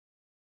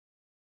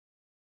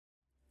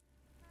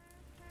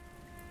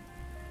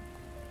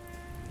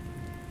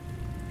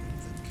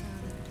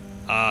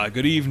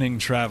Good evening,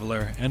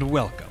 traveler, and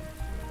welcome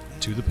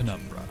to the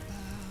Penumbra.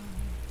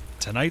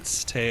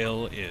 Tonight's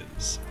tale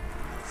is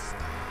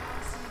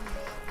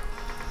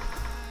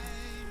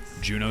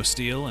Juno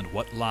Steel and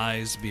What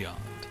Lies Beyond.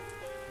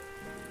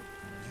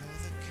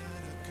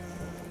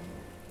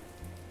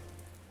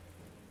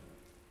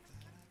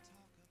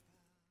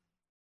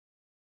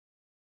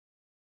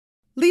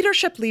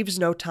 Leadership leaves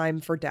no time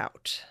for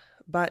doubt,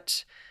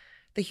 but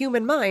the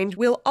human mind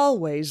will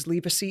always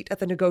leave a seat at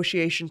the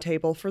negotiation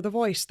table for the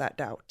voice that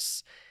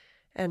doubts.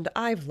 And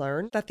I've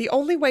learned that the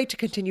only way to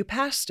continue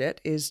past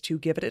it is to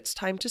give it its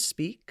time to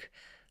speak,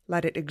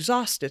 let it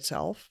exhaust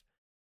itself,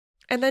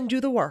 and then do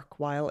the work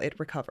while it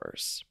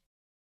recovers.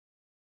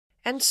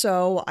 And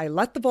so I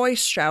let the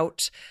voice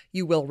shout,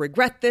 "You will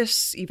regret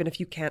this, even if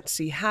you can't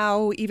see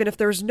how, even if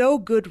there's no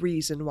good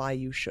reason why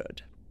you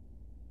should."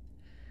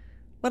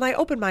 When I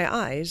open my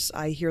eyes,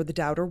 I hear the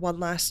doubter one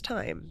last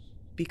time,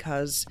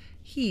 because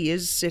he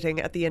is sitting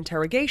at the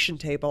interrogation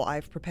table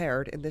I've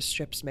prepared in this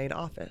ship's main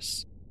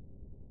office.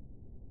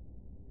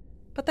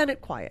 But then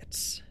it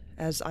quiets,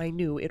 as I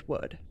knew it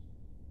would.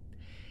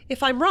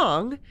 If I'm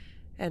wrong,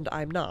 and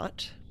I'm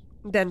not,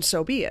 then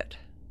so be it.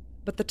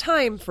 But the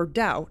time for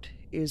doubt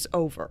is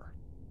over.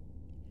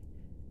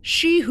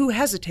 She who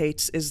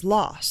hesitates is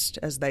lost,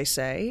 as they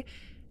say,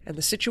 and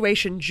the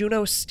situation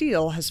Juno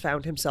Steel has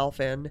found himself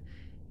in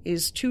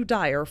is too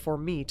dire for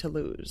me to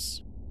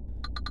lose.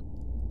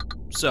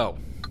 So,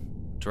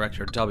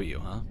 Director W,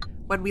 huh?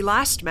 When we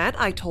last met,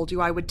 I told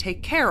you I would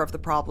take care of the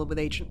problem with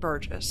Agent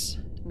Burgess.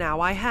 Now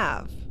I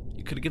have.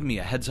 You could have given me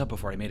a heads up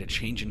before I made a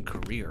change in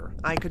career.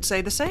 I could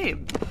say the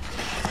same.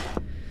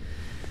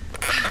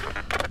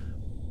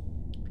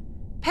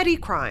 Petty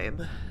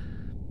crime.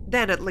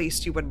 Then at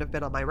least you wouldn't have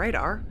been on my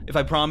radar. If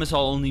I promise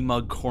I'll only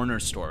mug corner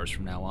stores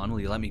from now on, will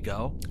you let me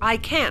go? I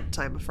can't,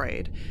 I'm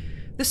afraid.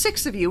 The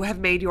 6 of you have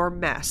made your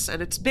mess,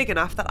 and it's big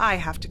enough that I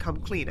have to come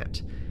clean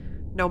it,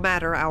 no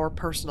matter our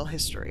personal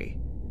history.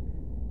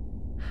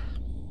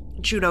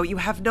 Juno, you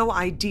have no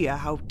idea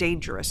how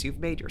dangerous you've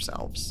made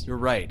yourselves. You're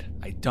right,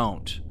 I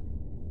don't.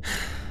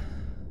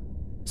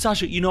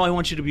 Sasha, you know I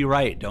want you to be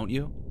right, don't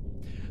you?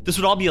 This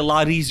would all be a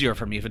lot easier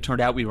for me if it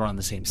turned out we were on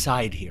the same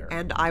side here.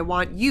 And I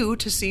want you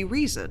to see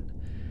reason.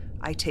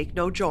 I take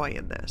no joy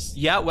in this.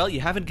 Yeah, well,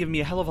 you haven't given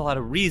me a hell of a lot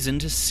of reason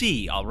to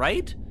see, all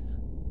right?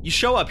 You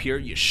show up here,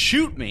 you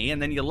shoot me,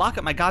 and then you lock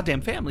up my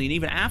goddamn family, and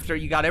even after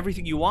you got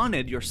everything you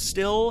wanted, you're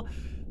still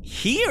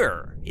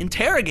here,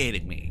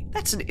 interrogating me.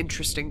 That's an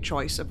interesting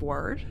choice of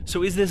word.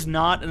 So is this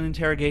not an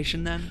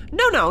interrogation, then?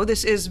 No,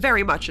 this is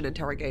very much an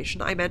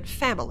interrogation. I meant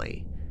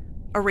family.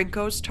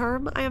 Arinko's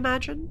term, I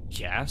imagine?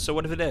 Yeah, so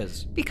what if it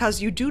is?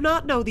 Because you do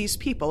not know these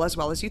people as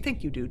well as you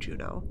think you do,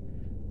 Juno.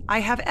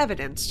 I have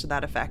evidence to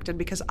that effect, and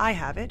because I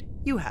have it,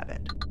 you have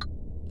it.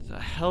 The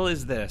hell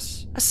is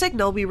this? A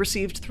signal we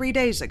received 3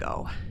 days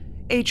ago.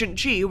 Agent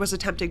G was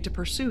attempting to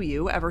pursue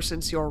you ever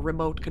since your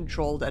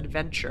remote-controlled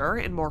adventure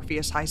in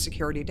Morpheus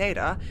high-security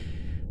data,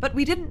 but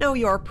we didn't know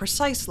your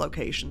precise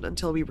location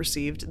until we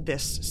received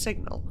this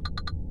signal.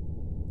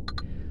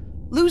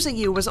 Losing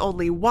you was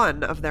only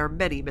one of their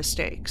many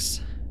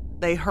mistakes.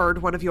 They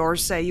heard one of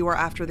yours say you were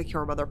after the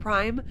Cure Mother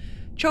Prime,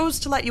 chose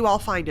to let you all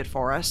find it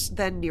for us,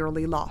 then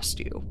nearly lost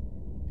you.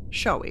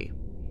 Showy.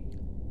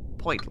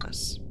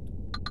 Pointless.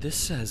 This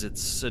says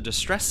it's a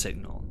distress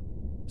signal.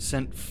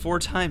 Sent 4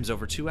 times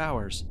over 2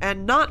 hours.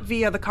 And not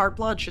via the carte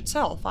blanche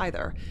itself,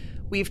 either.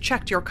 We've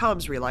checked your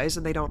comms relays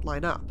and they don't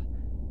line up.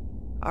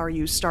 Are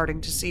you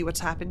starting to see what's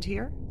happened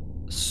here?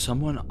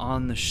 Someone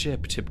on the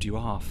ship tipped you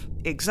off.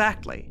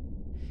 Exactly.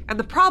 And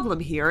the problem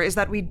here is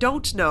that we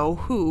don't know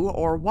who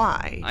or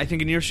why. I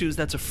think in your shoes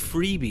that's a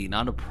freebie,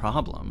 not a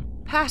problem.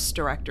 Past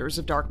directors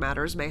of Dark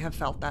Matters may have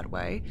felt that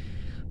way,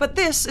 but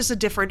this is a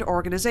different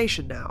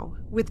organization now,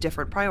 with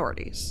different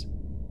priorities.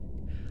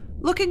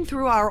 Looking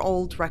through our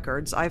old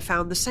records, I've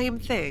found the same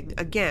thing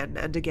again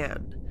and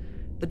again.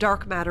 The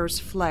Dark Matters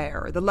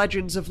flare, the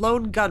legends of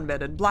lone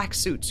gunmen in black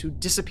suits who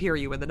disappear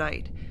you in the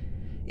night.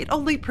 It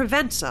only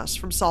prevents us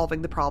from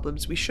solving the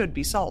problems we should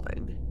be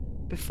solving,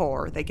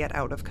 before they get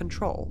out of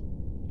control.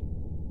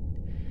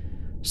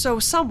 So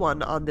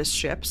someone on this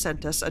ship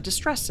sent us a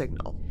distress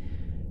signal.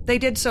 They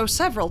did so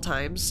several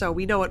times, so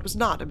we know it was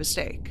not a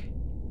mistake.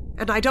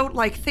 And I don't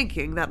like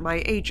thinking that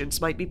my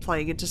agents might be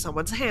playing into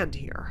someone's hand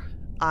here.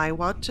 I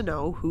want to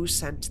know who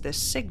sent this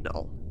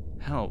signal.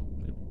 Hell,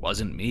 it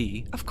wasn't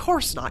me. Of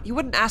course not. You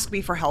wouldn't ask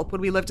me for help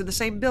when we lived in the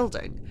same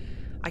building.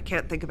 I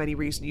can't think of any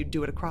reason you'd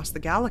do it across the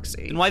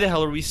galaxy. And why the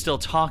hell are we still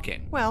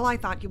talking? Well, I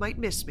thought you might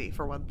miss me,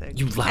 for one thing.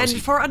 You lousy...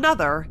 And for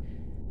another,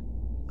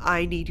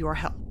 I need your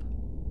help.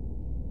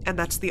 And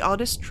that's the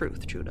honest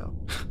truth, Juno.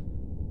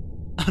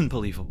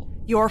 Unbelievable.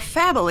 Your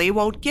family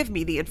won't give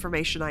me the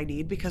information I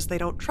need because they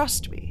don't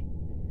trust me.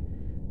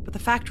 But the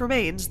fact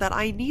remains that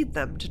I need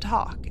them to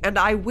talk, and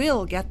I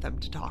will get them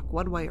to talk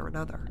one way or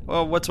another.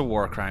 Well, what's a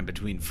war crime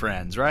between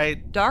friends,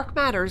 right? Dark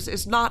Matters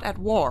is not at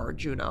war,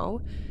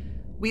 Juno.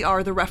 We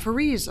are the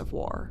referees of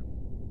war.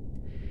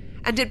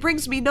 And it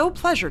brings me no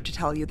pleasure to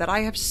tell you that I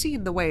have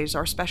seen the ways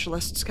our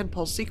specialists can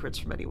pull secrets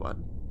from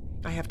anyone.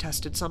 I have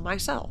tested some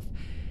myself,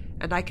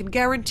 and I can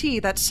guarantee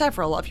that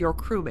several of your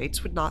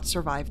crewmates would not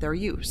survive their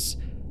use.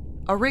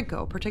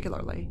 Orinko,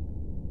 particularly.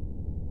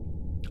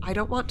 I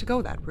don't want to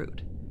go that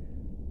route.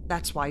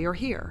 That's why you're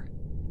here.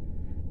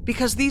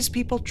 Because these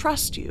people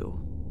trust you.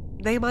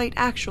 They might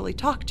actually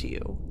talk to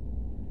you.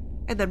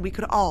 And then we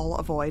could all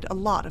avoid a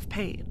lot of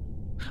pain.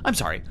 I'm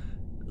sorry.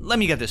 Let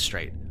me get this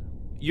straight.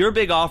 Your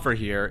big offer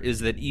here is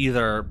that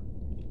either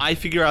I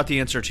figure out the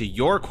answer to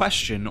your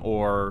question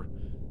or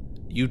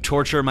you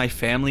torture my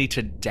family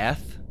to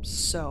death?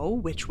 So,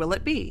 which will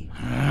it be?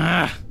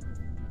 I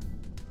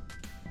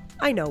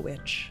know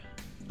which.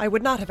 I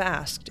would not have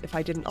asked if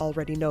I didn't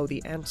already know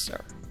the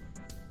answer.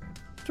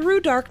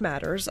 Through Dark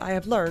Matters, I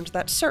have learned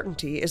that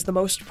certainty is the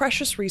most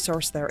precious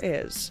resource there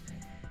is.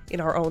 In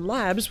our own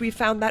labs, we've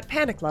found that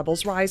panic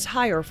levels rise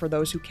higher for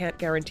those who can't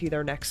guarantee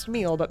their next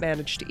meal but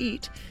manage to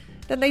eat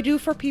than they do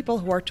for people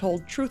who are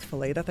told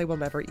truthfully that they will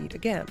never eat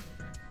again.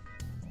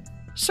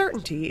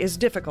 Certainty is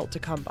difficult to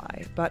come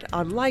by, but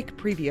unlike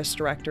previous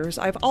directors,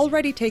 I've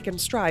already taken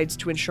strides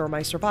to ensure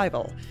my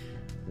survival,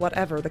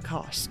 whatever the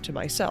cost to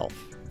myself.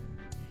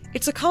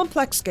 It's a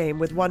complex game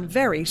with one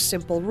very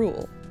simple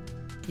rule.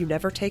 You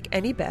never take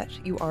any bet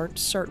you aren't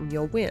certain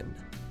you'll win.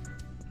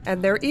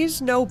 And there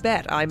is no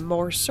bet I'm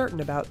more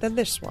certain about than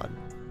this one,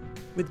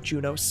 with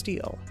Juno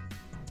Steele,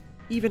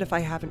 even if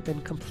I haven't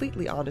been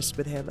completely honest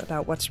with him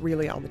about what's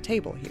really on the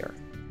table here.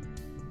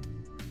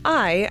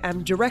 I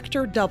am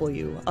Director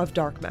W of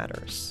Dark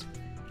Matters.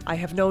 I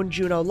have known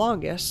Juno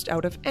longest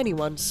out of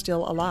anyone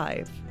still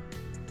alive.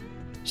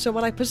 So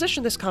when I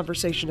position this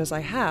conversation as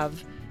I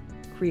have,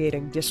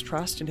 creating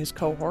distrust in his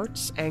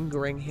cohorts,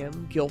 angering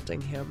him,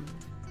 guilting him,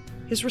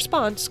 his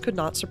response could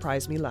not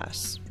surprise me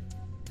less.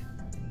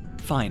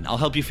 Fine, I'll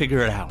help you figure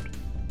it out.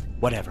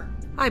 Whatever.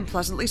 I'm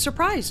pleasantly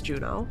surprised,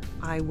 Juno.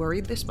 I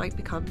worried this might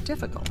become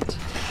difficult.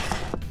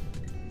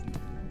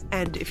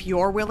 And if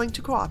you're willing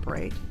to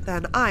cooperate,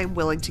 then I'm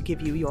willing to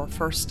give you your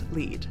first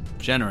lead.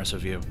 Generous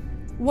of you.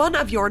 One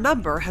of your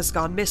number has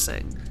gone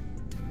missing.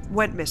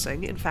 Went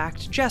missing, in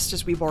fact, just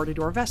as we boarded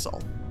your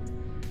vessel.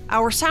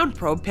 Our sound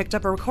probe picked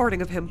up a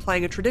recording of him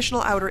playing a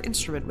traditional outer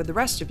instrument with the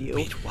rest of you.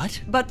 Wait, what?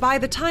 But by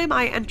the time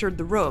I entered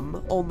the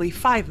room, only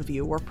 5 of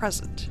you were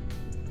present.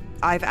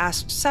 I've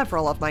asked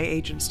several of my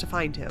agents to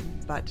find him,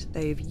 but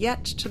they've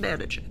yet to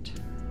manage it.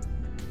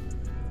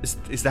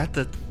 Is that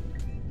the...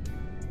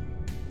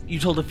 You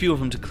told a few of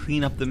them to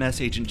clean up the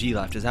mess Agent G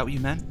left. Is that what you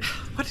meant?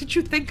 What did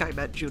you think I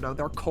meant, Juno?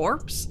 Their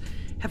corpse?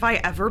 Have I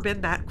ever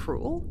been that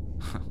cruel?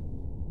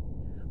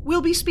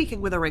 We'll be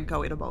speaking with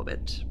Orinko in a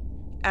moment.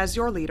 As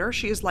your leader,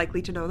 she is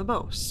likely to know the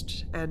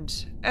most,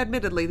 and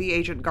admittedly, the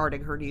agent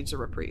guarding her needs a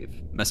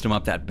reprieve. Messed him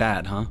up that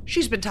bad, huh?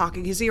 She's been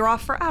talking his ear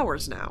off for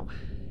hours now.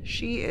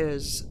 She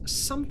is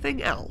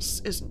something else,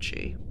 isn't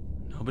she?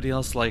 Nobody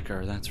else like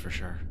her, that's for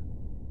sure.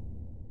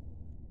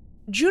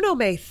 Juno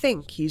may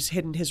think he's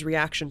hidden his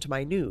reaction to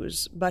my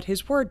news, but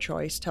his word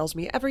choice tells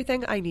me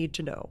everything I need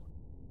to know.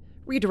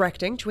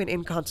 Redirecting to an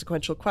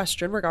inconsequential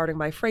question regarding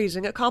my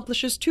phrasing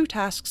accomplishes 2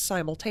 tasks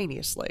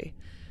simultaneously.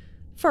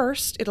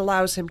 First, it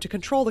allows him to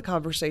control the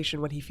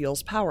conversation when he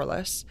feels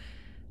powerless,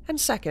 and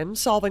second,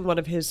 solving one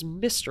of his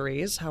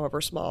mysteries,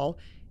 however small,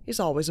 is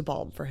always a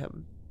balm for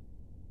him.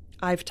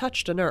 I've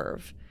touched a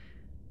nerve.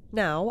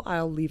 Now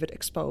I'll leave it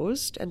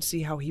exposed and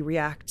see how he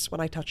reacts when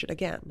I touch it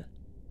again.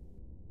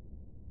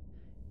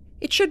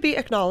 It should be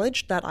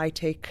acknowledged that I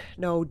take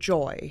no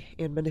joy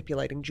in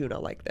manipulating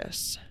Juno like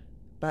this.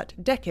 But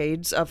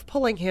decades of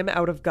pulling him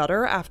out of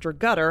gutter after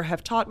gutter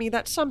have taught me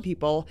that some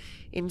people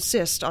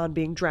insist on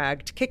being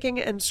dragged kicking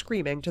and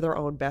screaming to their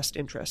own best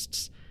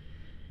interests.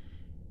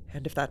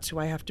 And if that's who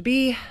I have to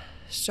be,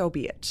 so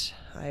be it.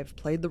 I've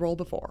played the role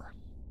before.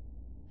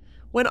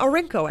 When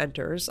Orinko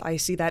enters, I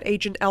see that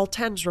Agent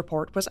L10's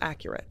report was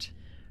accurate.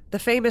 The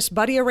famous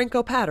Buddy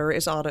Orinko patter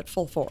is on at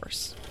full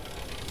force.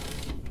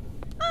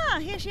 Ah,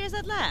 here she is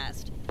at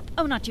last.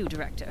 Oh, not you,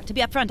 Director. To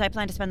be upfront, I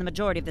plan to spend the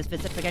majority of this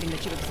visit forgetting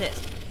that you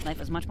exist. Life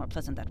was much more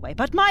pleasant that way.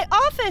 But my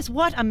office,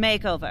 what a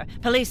makeover.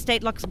 Police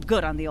state looks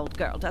good on the old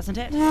girl, doesn't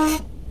it?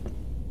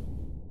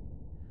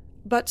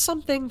 But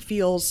something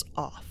feels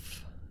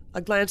off.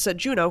 A glance at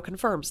Juno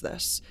confirms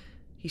this.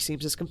 He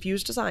seems as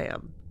confused as I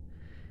am.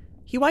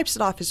 He wipes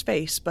it off his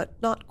face, but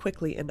not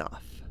quickly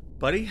enough.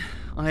 Buddy,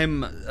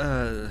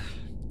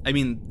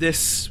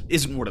 this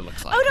isn't what it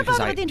looks like. Oh, don't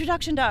bother with the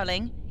introduction,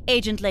 darling.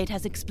 Agent Late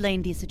has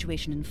explained the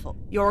situation in full.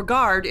 Your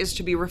guard is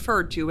to be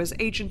referred to as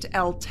Agent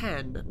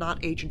L10,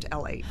 not Agent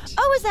L8.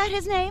 Oh, is that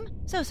his name?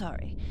 So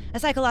sorry. A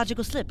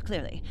psychological slip,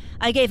 clearly.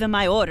 I gave him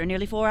my order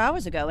nearly 4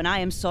 hours ago, and I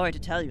am sorry to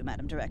tell you,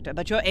 Madam Director,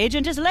 but your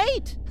agent is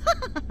late.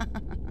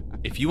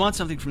 If you want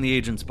something from the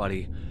agents,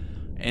 buddy,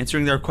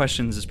 answering their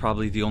questions is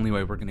probably the only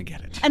way we're going to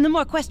get it. And the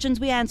more questions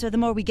we answer, the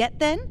more we get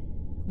then?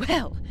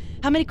 Well,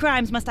 how many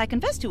crimes must I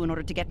confess to in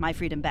order to get my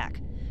freedom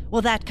back?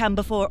 Will that come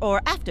before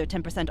or after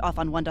 10% off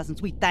on 1 dozen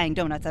sweet thang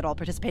donuts at all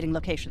participating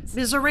locations?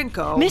 Ms.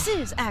 Orinko.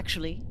 Mrs.,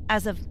 actually.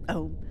 As of,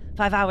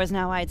 5 hours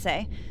now, I'd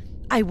say.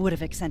 I would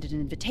have extended an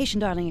invitation,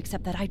 darling,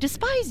 except that I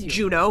despise you.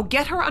 Juno,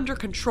 get her under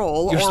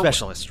control. You're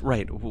specialist,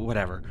 right,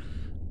 whatever.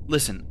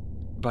 Listen,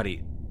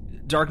 buddy,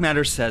 Dark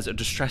Matter says a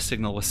distress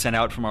signal was sent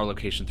out from our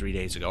location 3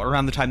 days ago,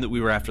 around the time that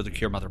we were after the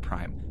Cure Mother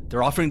Prime.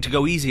 They're offering to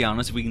go easy on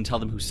us if we can tell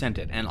them who sent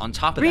it, and on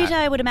top of Rita,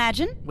 that... I would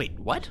imagine. Wait,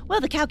 what?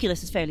 Well, the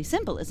calculus is fairly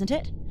simple, isn't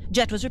it?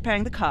 Jet was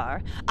repairing the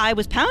car, I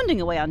was pounding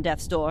away on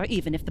death's door,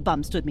 even if the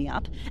bum stood me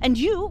up, and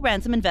you,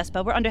 Ransom, and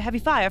Vespa were under heavy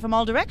fire from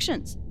all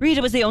directions.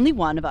 Rita was the only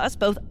one of us,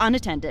 both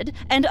unattended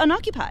and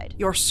unoccupied.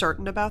 You're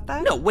certain about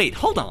that? No, wait,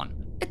 hold on.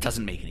 It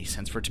doesn't make any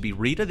sense for it to be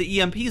Rita. The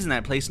EMPs in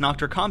that place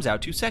knocked her comms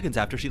out 2 seconds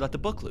after she let the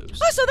book loose.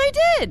 Oh, so they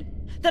did!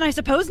 Then I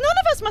suppose none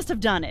of us must have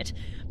done it.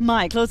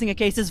 My, closing a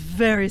case is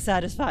very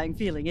satisfying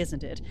feeling,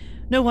 isn't it?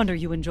 No wonder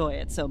you enjoy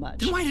it so much.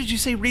 Then why did you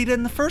say Rita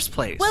in the first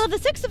place? Well, of the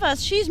 6 of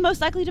us, she's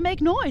most likely to make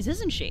noise,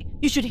 isn't she?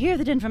 You should hear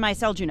the din from my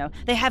cell, Juno.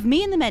 They have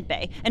me in the med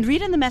bay, and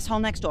Rita in the mess hall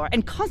next door,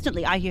 and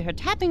constantly I hear her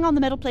tapping on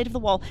the metal plate of the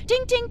wall.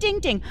 Ding, ding, ding,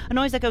 ding. A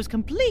noise that goes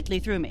completely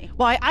through me.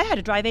 Why, I had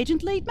to drive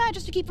Agent late mad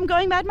just to keep from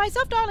going mad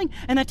myself, darling.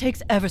 And that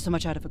takes ever so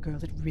much out of a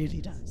girl. It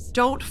really does.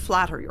 Don't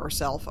flatter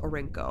yourself,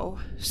 Orinko.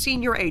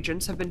 Senior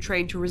agents have been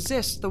trained to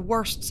resist the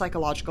worst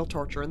psychological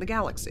torture in the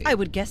galaxy. I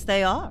would guess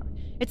they are.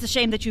 It's a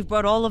shame that you've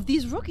brought all of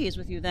these rookies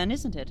with you then,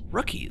 isn't it?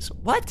 Rookies?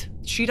 What?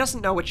 She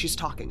doesn't know what she's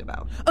talking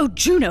about. Oh,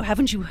 Juno,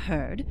 haven't you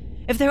heard?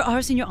 If there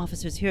are senior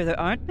officers here, there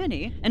aren't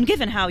many. And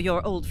given how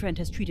your old friend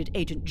has treated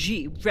Agent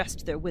G,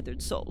 rest their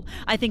withered soul,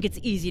 I think it's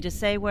easy to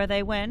say where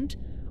they went.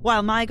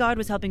 While my guard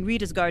was helping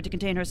Rita's guard to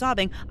contain her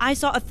sobbing, I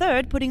saw a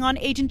third putting on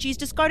Agent G's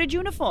discarded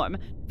uniform.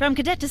 From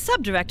cadet to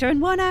sub-director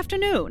in one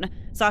afternoon.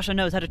 Sasha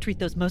knows how to treat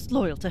those most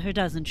loyal to her,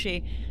 doesn't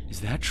she?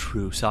 Is that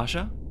true,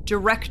 Sasha?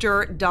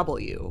 Director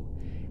W.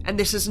 And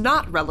this is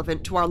not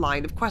relevant to our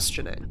line of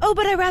questioning. Oh,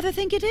 but I rather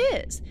think it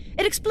is.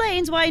 It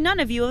explains why none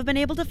of you have been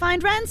able to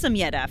find Ransom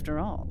yet, after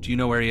all. Do you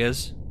know where he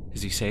is?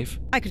 Is he safe?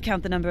 I could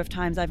count the number of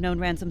times I've known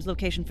Ransom's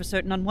location for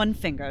certain on one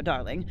finger,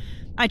 darling.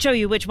 I'd show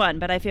you which one,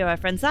 but I fear our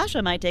friend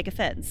Sasha might take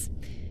offense.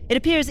 It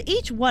appears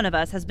each one of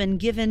us has been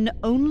given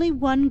only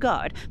one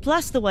guard,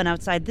 plus the one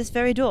outside this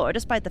very door,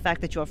 despite the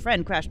fact that your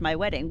friend crashed my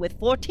wedding with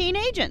 14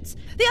 agents.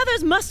 The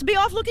others must be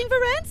off looking for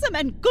Ransom,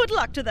 and good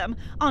luck to them.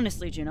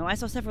 Honestly, Juno, I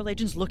saw several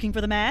agents looking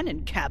for the man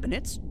in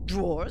cabinets,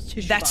 drawers,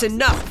 tissue That's boxes.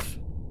 enough!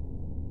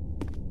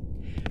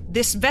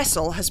 This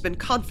vessel has been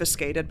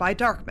confiscated by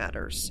Dark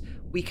Matters.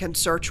 We can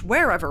search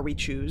wherever we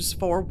choose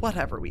for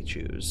whatever we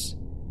choose.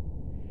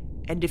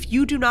 And if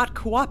you do not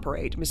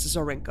cooperate, Mrs.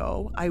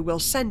 Orinko, I will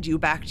send you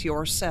back to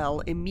your cell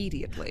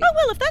immediately. Oh,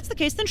 well, if that's the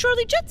case, then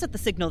surely Jet's at the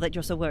signal that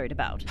you're so worried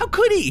about. How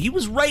could he? He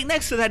was right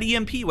next to that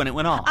EMP when it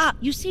went off. Ah,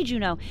 you see,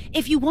 Juno,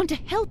 if you want to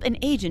help an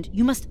agent,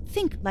 you must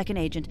think like an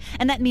agent,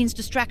 and that means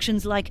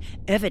distractions like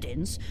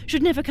evidence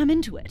should never come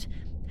into it.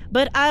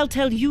 But I'll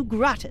tell you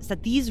gratis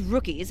that these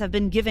rookies have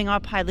been giving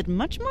our pilot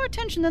much more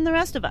attention than the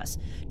rest of us.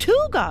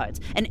 2 guards,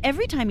 and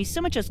every time he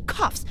so much as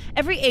coughs,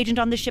 every agent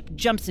on the ship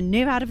jumps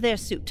near out of their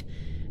suit.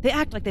 They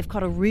act like they've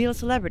caught a real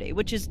celebrity,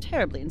 which is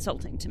terribly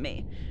insulting to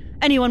me.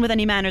 Anyone with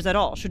any manners at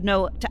all should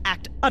know to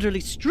act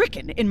utterly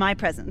stricken in my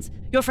presence.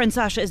 Your friend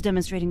Sasha is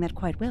demonstrating that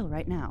quite well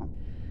right now.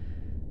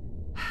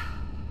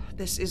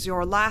 This is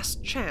your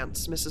last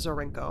chance, Mrs.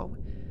 Orinko.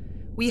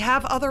 We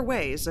have other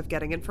ways of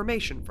getting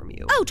information from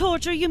you. Oh,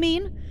 torture, you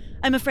mean?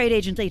 I'm afraid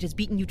Agent 8 has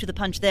beaten you to the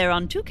punch there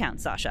on 2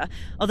 counts, Sasha,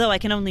 although I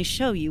can only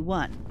show you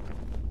 1.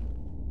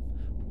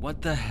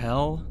 What the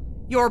hell?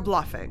 You're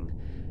bluffing.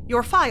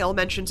 Your file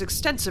mentions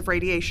extensive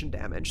radiation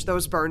damage.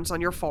 Those burns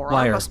on your forearm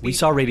Liar, must be... we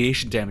saw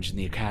radiation damage in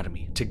the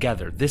academy.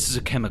 Together. This is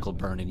a chemical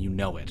burn and you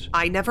know it.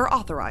 I never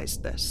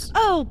authorized this.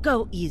 Oh,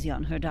 go easy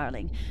on her,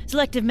 darling.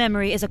 Selective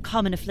memory is a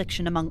common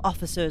affliction among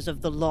officers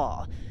of the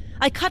law.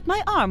 I cut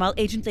my arm while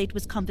Agent 8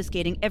 was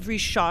confiscating every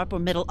sharp or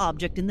metal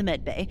object in the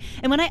medbay,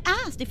 and when I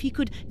asked if he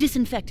could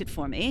disinfect it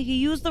for me, he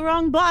used the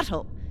wrong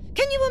bottle.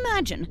 Can you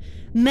imagine?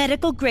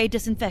 Medical-grade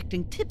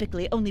disinfectant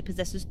typically only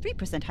possesses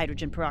 3%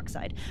 hydrogen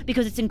peroxide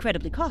because it's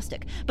incredibly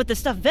caustic, but the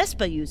stuff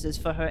Vespa uses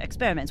for her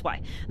experiments,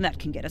 why, that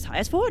can get as high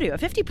as 40 or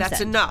 50%.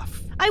 That's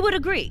enough. I would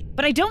agree,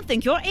 but I don't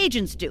think your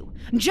agents do.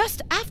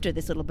 Just after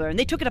this little burn,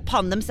 they took it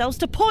upon themselves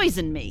to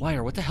poison me.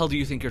 Liar, what the hell do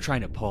you think you're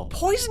trying to pull?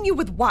 Poison you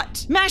with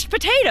what? Mashed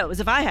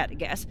potatoes, if I had to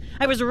guess.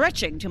 I was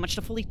retching too much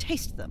to fully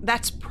taste them.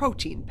 That's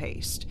protein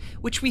paste,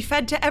 which we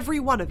fed to every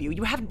one of you.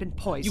 You haven't been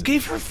poisoned. You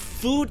gave her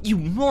food, you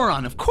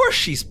moron. Of course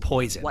she's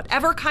poisoned.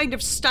 Whatever kind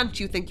of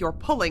stunt you think you're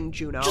pulling,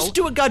 Juno. Just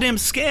do a goddamn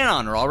scan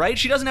on her, all right?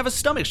 She doesn't have a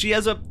stomach. She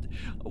has a...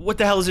 what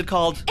the hell is it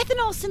called?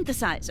 Ethanol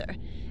synthesizer.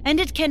 And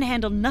it can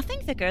handle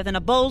nothing thicker than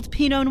a bold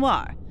Pinot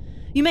Noir.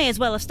 You may as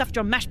well have stuffed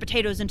your mashed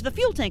potatoes into the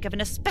fuel tank of an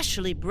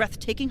especially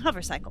breathtaking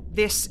hovercycle.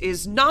 This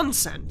is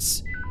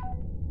nonsense.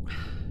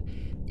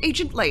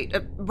 Agent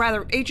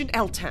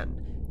L10.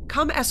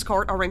 Come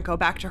escort Orinko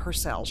back to her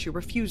cell. She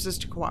refuses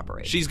to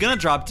cooperate. She's gonna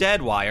drop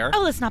dead, Wire.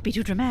 Oh, let's not be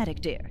too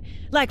dramatic, dear.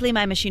 Likely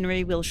my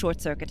machinery will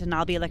short-circuit and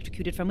I'll be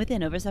electrocuted from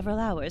within over several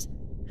hours.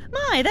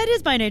 My, that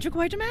is by nature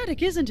quite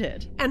dramatic, isn't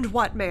it? And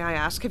what, may I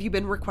ask, have you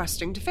been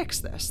requesting to fix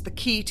this? The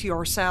key to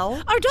your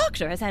cell? Our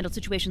doctor has handled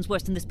situations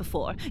worse than this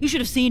before. You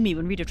should have seen me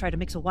when Rita tried to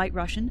mix a White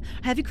Russian,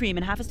 heavy cream,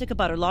 and half a stick of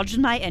butter lodged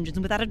in my engines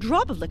and without a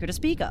drop of liquor to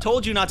speak of.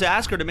 Told you not to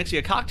ask her to mix you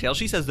a cocktail.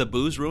 She says the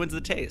booze ruins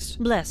the taste.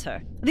 Bless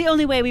her. The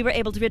only way we were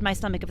able to rid my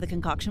stomach of the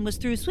concoction was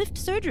through swift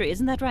surgery,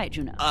 isn't that right,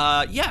 Juno?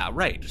 Yeah,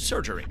 right.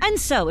 Surgery. And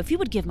so, if you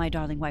would give my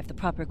darling wife the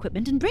proper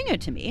equipment and bring her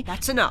to me...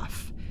 That's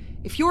enough.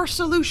 If your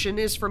solution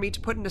is for me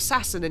to put an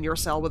assassin in your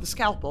cell with a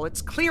scalpel,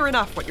 it's clear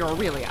enough what you're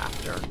really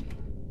after.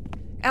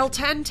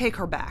 L10, take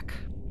her back.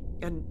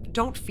 And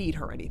don't feed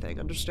her anything,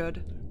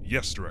 understood?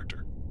 Yes,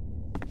 Director.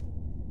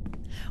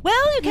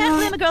 Well, you can't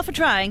blame a girl for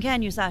trying,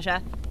 can you,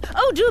 Sasha?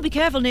 Oh, do be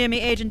careful near me,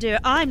 Agent dear.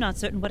 I'm not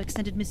certain what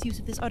extended misuse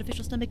of this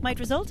artificial stomach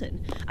might result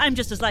in. I'm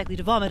just as likely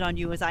to vomit on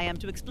you as I am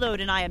to explode,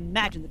 and I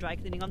imagine the dry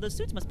cleaning on those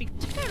suits must be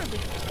terribly,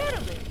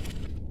 terribly...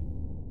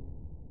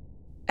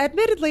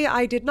 Admittedly,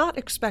 I did not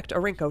expect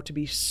Arinko to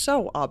be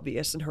so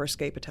obvious in her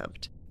escape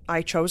attempt.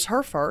 I chose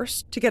her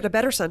first to get a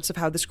better sense of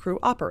how this crew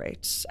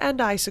operates, and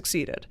I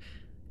succeeded.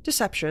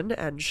 Deception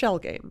and shell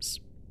games.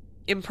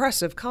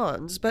 Impressive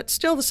cons, but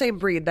still the same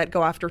breed that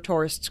go after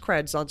tourists'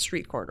 creds on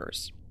street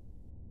corners.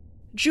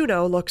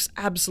 Juno looks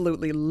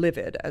absolutely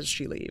livid as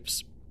she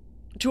leaves.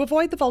 To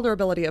avoid the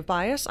vulnerability of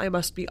bias, I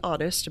must be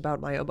honest about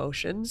my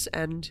emotions,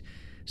 and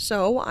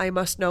so I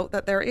must note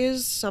that there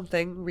is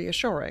something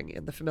reassuring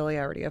in the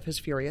familiarity of his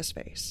furious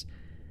face.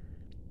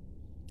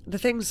 The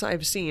things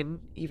I've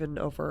seen, even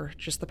over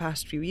just the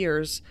past few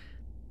years,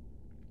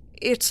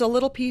 it's a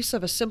little piece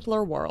of a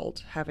simpler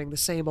world having the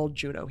same old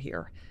Juno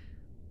here.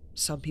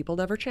 Some people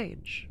never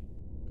change.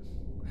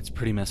 That's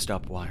pretty messed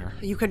up, Wire.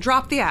 You can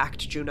drop the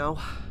act, Juno.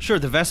 Sure,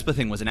 the Vespa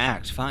thing was an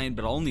act, fine,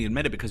 but I'll only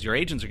admit it because your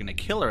agents are going to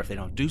kill her if they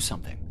don't do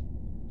something.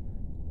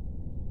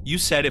 You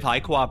said if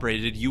I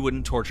cooperated, you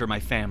wouldn't torture my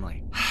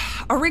family.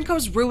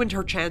 Arinko's ruined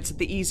her chance at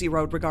the easy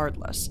road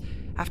regardless.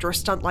 After a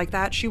stunt like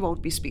that, she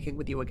won't be speaking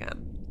with you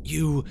again.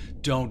 You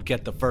don't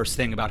get the first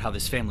thing about how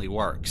this family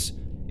works.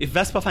 If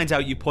Vespa finds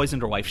out you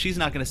poisoned her wife, she's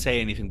not going to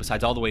say anything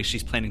besides all the ways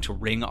she's planning to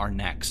wring our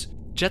necks.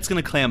 Jet's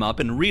going to clam up,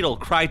 and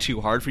Rita'll cry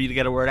too hard for you to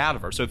get a word out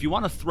of her. So if you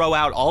want to throw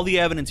out all the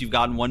evidence you've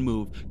got in one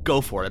move,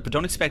 go for it, but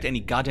don't expect any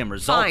goddamn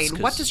results.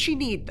 Fine, what does she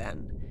need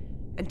then?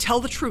 And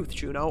tell the truth,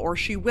 Juno, or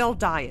she will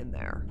die in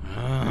there.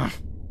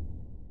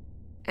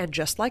 And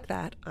just like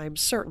that, I'm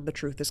certain the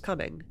truth is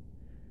coming.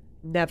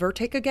 Never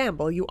take a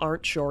gamble you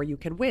aren't sure you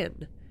can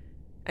win.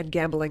 And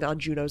gambling on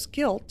Juno's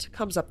guilt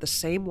comes up the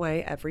same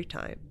way every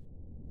time.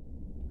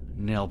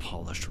 Nail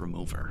polish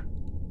remover.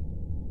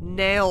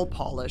 Nail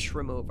polish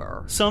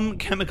remover. Some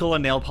chemical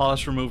and nail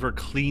polish remover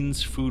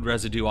cleans food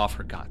residue off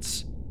her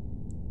guts.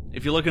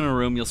 If you look in her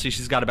room, you'll see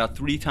she's got about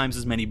 3 times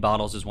as many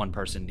bottles as one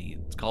person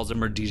needs. Calls them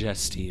her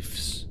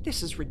digestifs.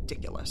 This is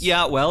ridiculous.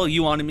 Yeah, well,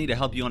 you wanted me to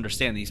help you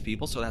understand these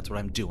people, so that's what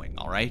I'm doing,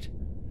 all right?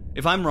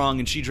 If I'm wrong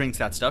and she drinks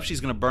that stuff, she's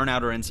going to burn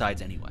out her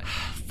insides anyway.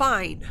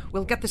 Fine.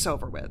 We'll get this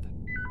over with.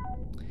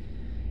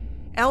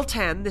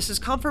 L10, this is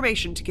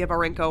confirmation to give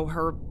Arinko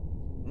her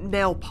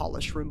nail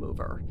polish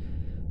remover.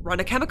 Run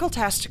a chemical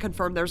test to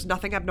confirm there's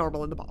nothing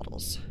abnormal in the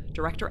bottles.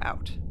 Director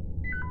out.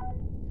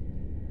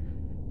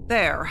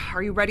 There.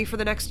 Are you ready for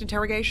the next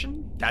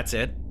interrogation? That's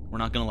it? We're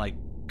not gonna,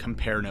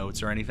 compare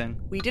notes or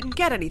anything? We didn't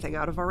get anything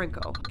out of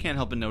Arinko. Can't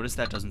help but notice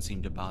that doesn't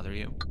seem to bother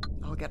you.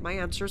 I'll get my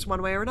answers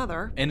one way or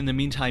another. And in the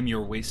meantime,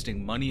 you're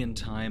wasting money and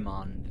time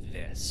on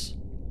this.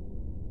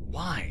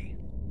 Why?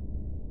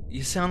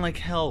 You sound like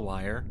hell,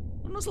 Wire.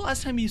 When was the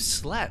last time you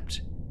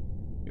slept?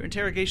 Your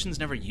interrogations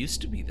never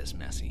used to be this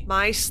messy.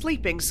 My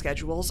sleeping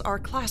schedules are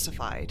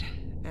classified,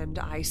 and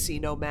I see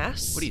no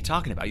mess. What are you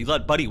talking about? You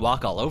let Buddy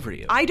walk all over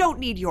you. I don't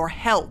need your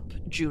help,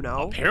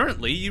 Juno.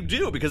 Apparently you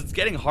do, because it's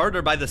getting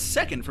harder by the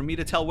second for me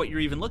to tell what you're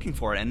even looking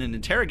for, and an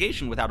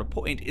interrogation without a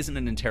point isn't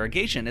an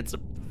interrogation, it's a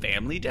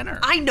family dinner.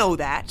 I know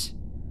that.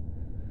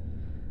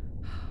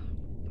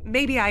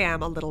 Maybe I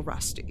am a little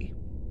rusty.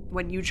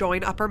 When you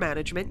join upper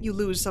management, you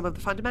lose some of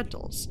the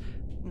fundamentals.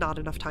 Not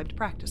enough time to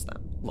practice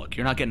them. Look,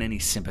 you're not getting any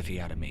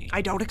sympathy out of me.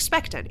 I don't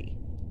expect any.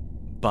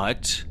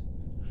 But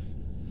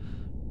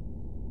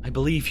I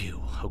believe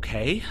you,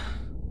 okay?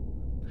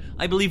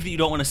 I believe that you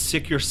don't want to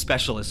sick your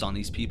specialists on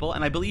these people,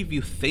 and I believe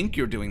you think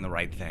you're doing the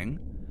right thing.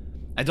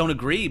 I don't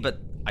agree, but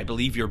I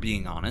believe you're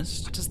being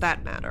honest. What does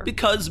that matter?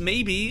 Because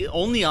maybe,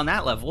 only on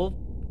that level,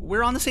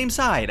 we're on the same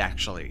side,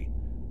 actually.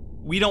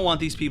 We don't want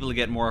these people to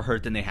get more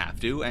hurt than they have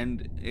to,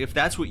 and if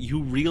that's what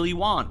you really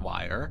want,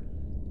 Wire,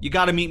 you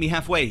gotta meet me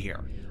halfway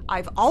here.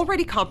 I've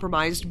already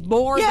compromised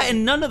more Yeah, than...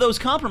 and none of those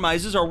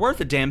compromises are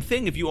worth a damn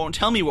thing if you won't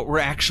tell me what we're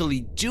actually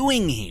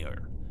doing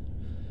here.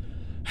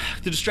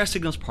 The distress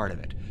signal's part of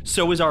it.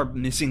 So is our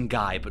missing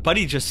guy, but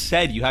Buddy just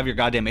said you have your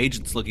goddamn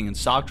agents looking in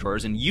sock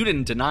drawers, and you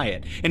didn't deny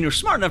it. And you're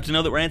smart enough to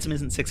know that Ransom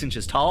isn't 6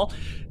 inches tall.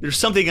 There's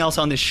something else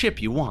on this ship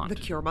you want. The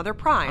Cure Mother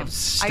Prime. Oh,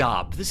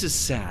 stop. This is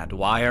sad,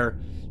 Wire.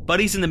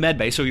 Buddy's in the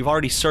medbay, so you've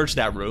already searched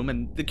that room,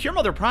 and the Cure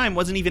Mother Prime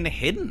wasn't even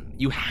hidden.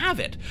 You have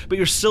it, but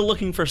you're still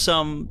looking for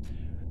some...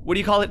 What do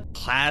you call it?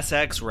 Class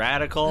X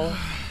radical?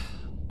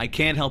 I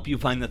can't help you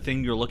find the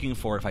thing you're looking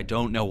for if I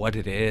don't know what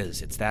it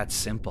is. It's that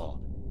simple.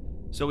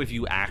 So if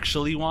you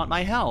actually want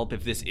my help,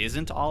 if this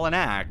isn't all an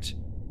act,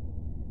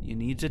 you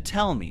need to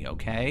tell me,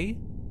 okay?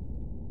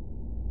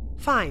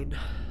 Fine.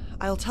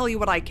 I'll tell you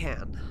what I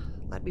can.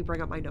 Let me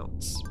bring up my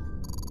notes.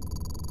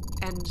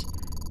 And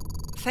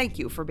thank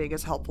you for being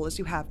as helpful as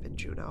you have been,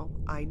 Juno.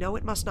 I know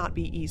it must not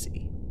be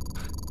easy.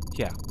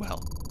 Yeah,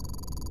 well.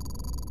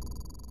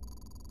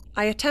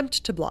 I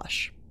attempt to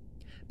blush.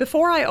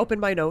 Before I open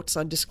my notes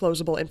on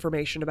disclosable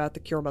information about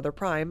the Cure Mother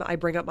Prime, I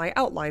bring up my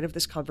outline of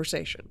this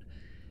conversation.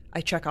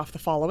 I check off the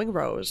following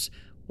rows.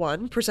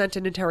 1. Present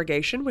an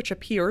interrogation which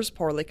appears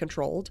poorly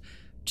controlled.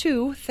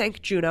 2.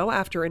 Thank Juno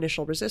after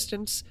initial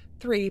resistance.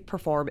 3.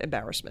 Perform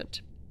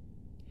embarrassment.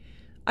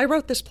 I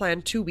wrote this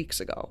plan 2 weeks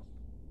ago.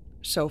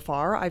 So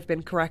far, I've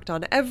been correct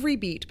on every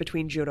beat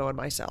between Juno and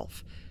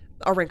myself.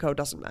 Aurinko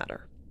doesn't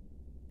matter.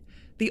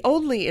 The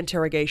only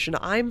interrogation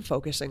I'm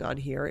focusing on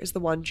here is the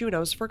one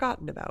Juno's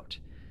forgotten about.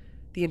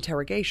 The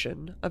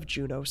interrogation of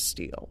Juno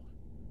Steele.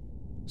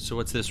 So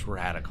what's this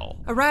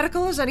radical? A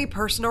radical is any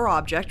person or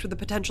object with the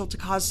potential to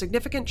cause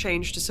significant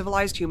change to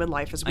civilized human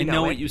life as we know it. I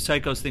know what you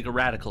psychos think a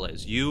radical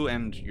is. You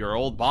and your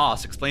old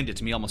boss explained it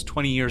to me almost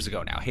 20 years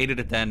ago now. Hated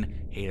it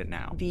then, hate it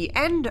now. The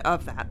end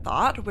of that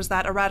thought was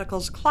that a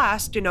radical's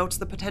class denotes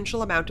the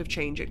potential amount of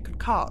change it could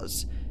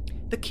cause.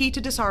 The key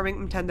to disarming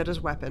intended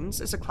as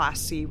weapons is a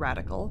Class C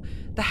radical.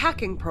 The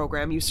hacking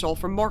program you stole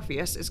from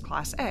Morpheus is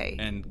Class A.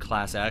 And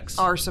Class X?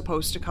 Are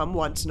supposed to come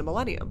once in a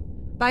millennium.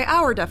 By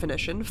our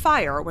definition,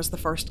 fire was the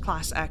first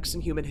Class X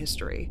in human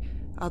history.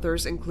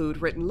 Others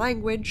include written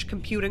language,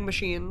 computing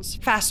machines,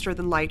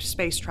 faster-than-light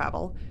space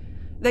travel.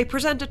 They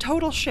present a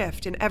total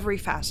shift in every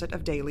facet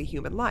of daily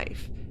human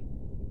life.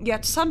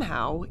 Yet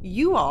somehow,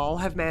 you all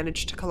have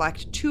managed to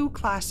collect 2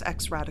 Class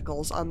X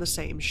radicals on the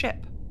same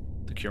ship.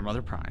 The Cure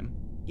Mother Prime.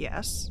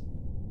 Yes.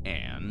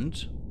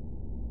 And?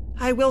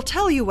 I will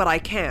tell you what I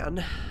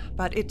can,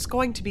 but it's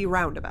going to be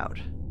roundabout.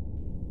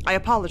 I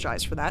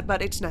apologize for that,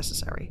 but it's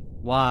necessary.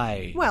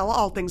 Why? Well,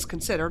 all things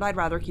considered, I'd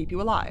rather keep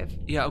you alive.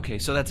 Yeah, okay,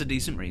 so that's a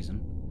decent reason.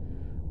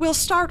 We'll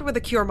start with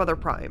the Cure Mother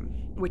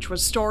Prime, which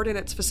was stored in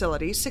its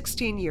facility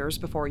 16 years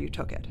before you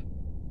took it.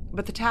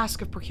 But the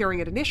task of procuring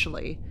it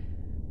initially,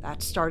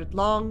 that started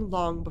long,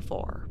 long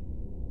before.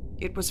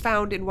 It was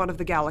found in one of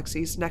the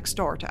galaxies next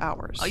door to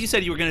ours. Oh, you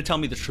said you were going to tell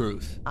me the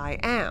truth. I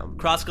am.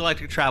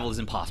 Cross-galactic travel is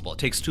impossible. It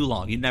takes too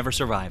long. You'd never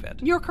survive it.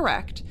 You're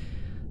correct.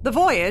 The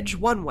voyage,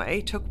 one way,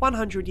 took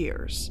 100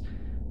 years.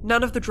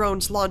 None of the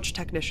drone's launch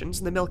technicians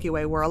in the Milky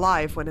Way were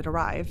alive when it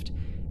arrived,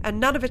 and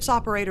none of its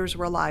operators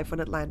were alive when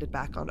it landed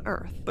back on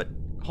Earth. But,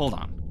 hold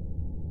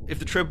on. If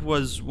the trip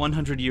was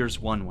 100 years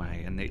one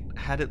way, and they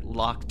had it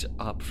locked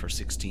up for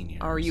 16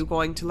 years... Are you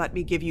going to let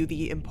me give you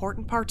the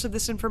important parts of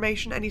this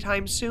information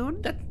anytime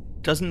soon? That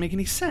doesn't make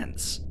any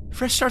sense.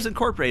 Fresh Stars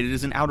Incorporated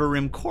is an Outer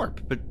Rim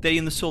corp, but they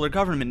and the Solar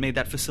Government made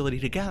that facility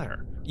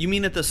together. You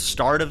mean at the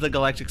start of the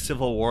Galactic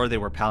Civil War they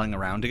were palling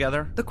around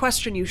together? The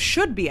question you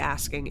should be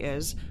asking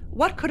is,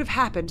 what could have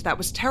happened that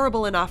was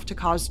terrible enough to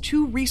cause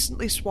 2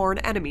 recently sworn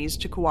enemies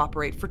to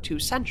cooperate for 2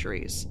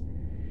 centuries?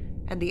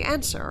 And the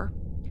answer,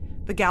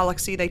 the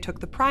galaxy they took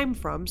the Prime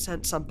from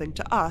sent something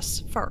to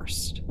us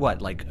first.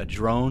 What, like a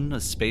drone, a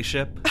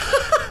spaceship?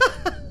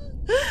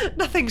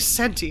 Nothing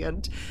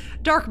sentient.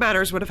 Dark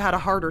Matters would have had a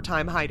harder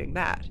time hiding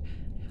that.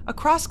 A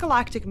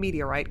cross-galactic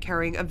meteorite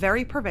carrying a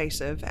very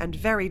pervasive and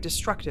very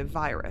destructive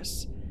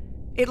virus.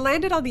 It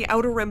landed on the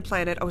Outer Rim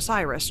planet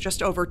Osiris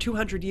just over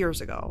 200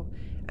 years ago,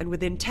 and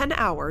within 10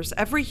 hours,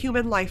 every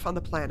human life on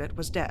the planet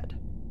was dead.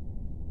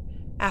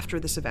 After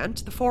this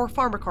event, the 4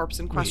 pharmacorps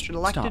in question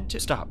elected to...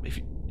 Stop. If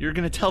you're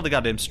going to tell the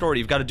goddamn story,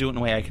 you've got to do it in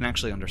a way I can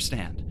actually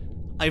understand.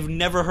 I've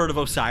never heard of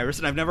Osiris,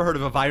 and I've never heard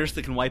of a virus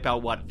that can wipe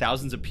out,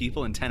 thousands of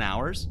people in 10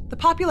 hours? The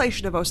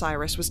population of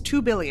Osiris was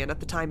 2 billion at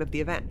the time of the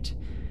event.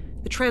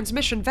 The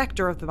transmission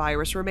vector of the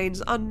virus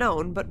remains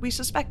unknown, but we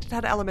suspect it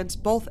had elements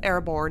both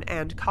airborne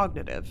and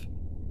cognitive.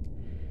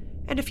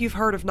 And if you've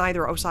heard of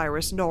neither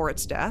Osiris nor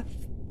its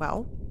death,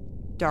 well,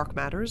 Dark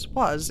Matters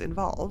was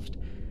involved.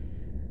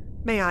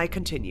 May I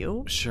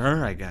continue?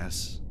 Sure, I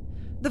guess.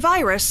 The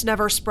virus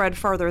never spread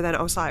further than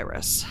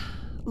Osiris.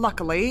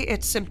 Luckily,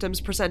 its symptoms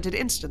presented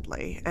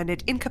instantly, and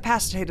it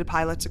incapacitated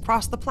pilots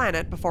across the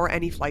planet before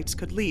any flights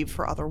could leave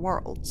for other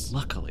worlds.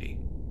 Luckily.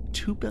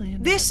 2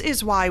 billion? This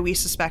is why we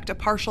suspect a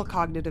partial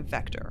cognitive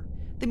vector.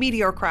 The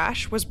meteor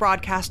crash was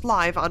broadcast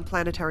live on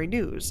planetary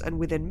news, and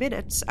within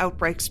minutes,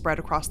 outbreaks spread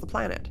across the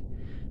planet.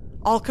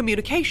 All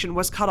communication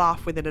was cut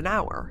off within an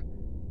hour.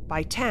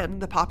 By 10,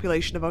 the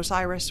population of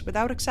Osiris,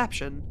 without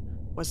exception,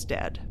 was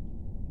dead.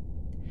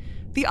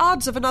 The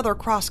odds of another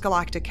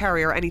cross-galactic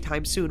carrier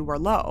anytime soon were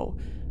low,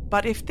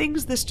 but if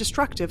things this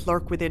destructive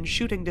lurk within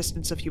shooting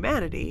distance of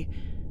humanity,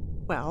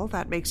 well,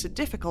 that makes it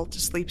difficult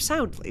to sleep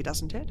soundly,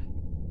 doesn't it?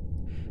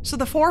 So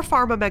the 4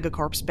 pharma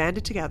megacorps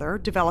banded together,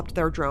 developed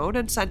their drone,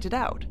 and sent it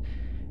out.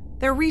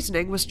 Their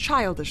reasoning was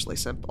childishly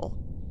simple.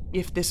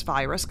 If this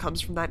virus comes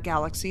from that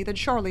galaxy, then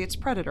surely its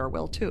predator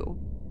will too.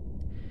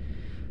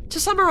 To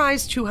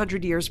summarize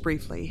 200 years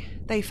briefly,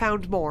 they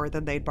found more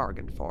than they'd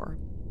bargained for.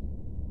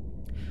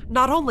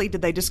 Not only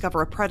did they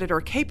discover a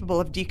predator capable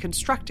of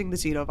deconstructing the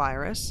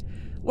xenovirus,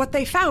 what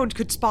they found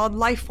could spawn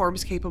life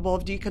forms capable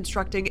of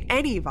deconstructing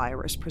any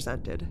virus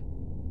presented,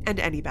 and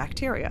any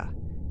bacteria,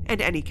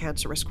 and any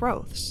cancerous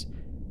growths,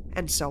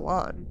 and so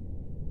on.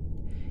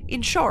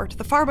 In short,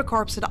 the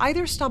Pharmacorps had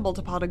either stumbled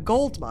upon a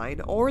gold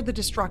mine or the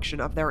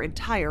destruction of their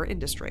entire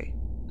industry.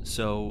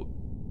 So,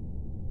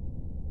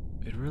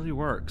 it really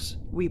works.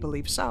 We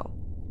believe so.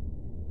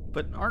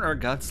 But aren't our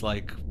guts,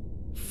 like,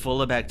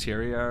 full of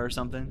bacteria or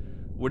something?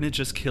 Wouldn't it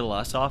just kill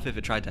us off if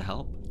it tried to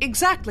help?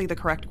 Exactly the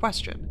correct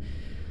question.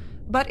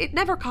 But it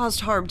never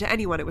caused harm to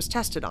anyone it was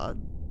tested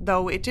on,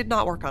 though it did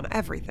not work on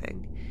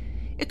everything.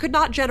 It could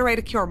not generate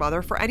a cure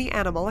mother for any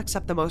animal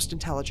except the most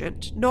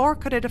intelligent, nor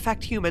could it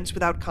affect humans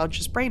without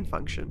conscious brain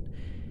function.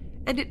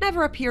 And it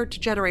never appeared to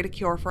generate a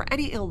cure for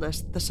any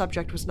illness the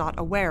subject was not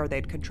aware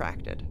they'd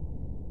contracted.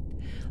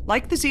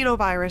 Like the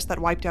xenovirus that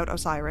wiped out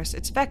Osiris,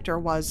 its vector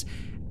was,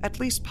 at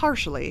least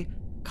partially,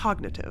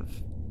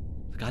 cognitive.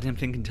 The goddamn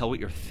thing can tell what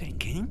you're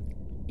thinking?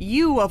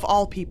 You, of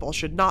all people,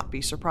 should not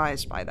be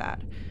surprised by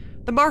that.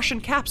 The Martian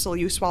capsule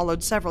you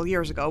swallowed several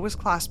years ago was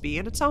Class B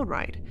in its own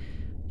right.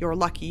 You're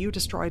lucky you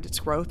destroyed its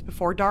growth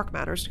before Dark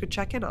Matters could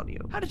check in on you.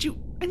 How did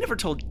you... I never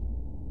told...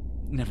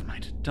 Never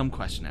mind. Dumb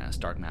question to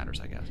ask. Dark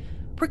Matters, I guess.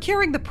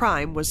 Procuring the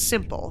Prime was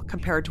simple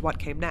compared to what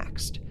came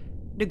next.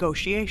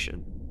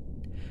 Negotiation.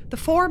 The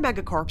 4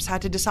 megacorps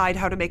had to decide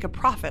how to make a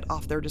profit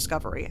off their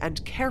discovery,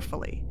 and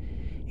carefully.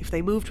 If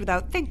they moved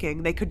without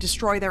thinking, they could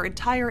destroy their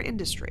entire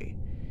industry.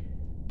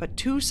 But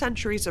 2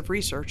 centuries of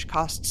research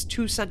costs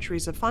 2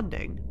 centuries of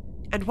funding,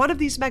 and one of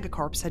these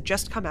megacorps had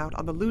just come out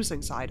on the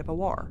losing side of a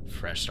war.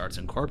 Fresh Starts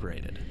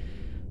Incorporated.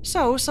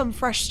 So, some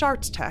Fresh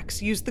Starts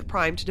techs used the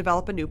Prime to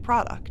develop a new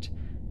product,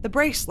 the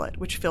bracelet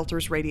which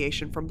filters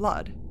radiation from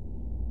blood.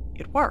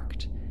 It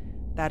worked.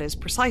 That is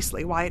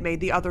precisely why it made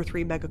the other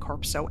 3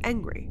 megacorps so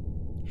angry.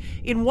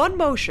 In one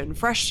motion,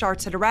 Fresh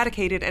Starts had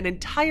eradicated an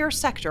entire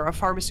sector of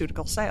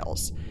pharmaceutical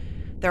sales.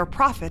 Their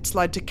profits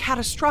led to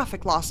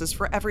catastrophic losses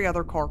for every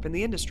other corp in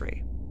the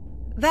industry.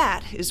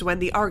 That is when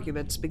the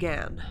arguments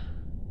began.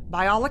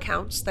 By all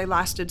accounts, they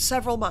lasted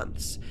several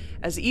months,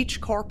 as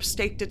each corp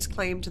staked its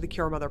claim to the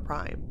Cure Mother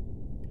Prime.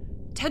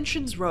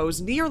 Tensions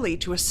rose nearly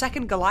to a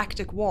second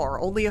galactic war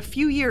only a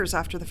few years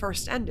after the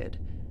first ended,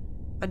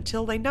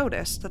 until they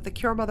noticed that the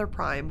Cure Mother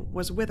Prime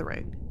was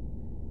withering.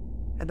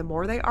 And the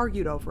more they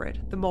argued over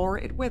it, the more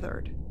it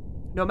withered.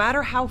 No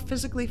matter how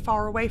physically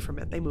far away from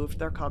it they moved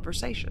their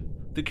conversation.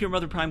 The Cure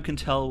Mother Prime can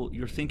tell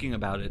you're thinking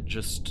about it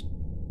just...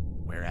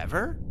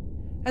 wherever?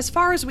 As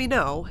far as we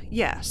know,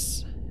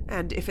 yes.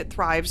 And if it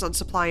thrives on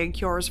supplying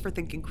cures for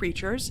thinking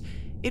creatures,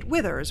 it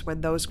withers when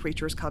those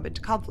creatures come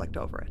into conflict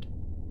over it.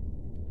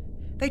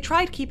 They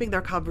tried keeping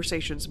their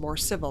conversations more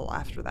civil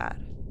after that.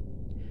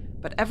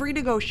 But every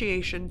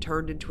negotiation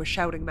turned into a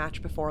shouting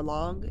match before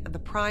long, and the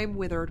Prime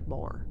withered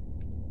more.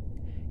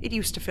 It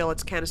used to fill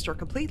its canister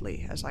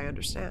completely, as I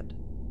understand.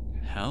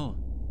 Hell.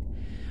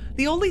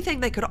 The only thing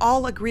they could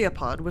all agree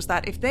upon was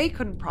that if they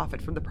couldn't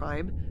profit from the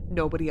Prime,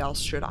 nobody else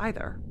should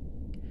either.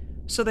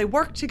 So they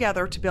worked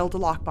together to build a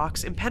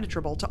lockbox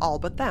impenetrable to all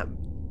but them,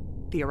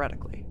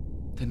 theoretically.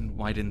 Then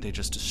why didn't they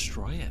just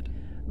destroy it?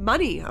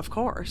 Money, of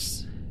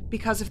course.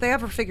 Because if they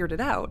ever figured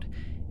it out,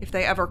 if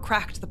they ever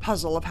cracked the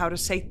puzzle of how to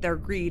sate their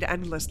greed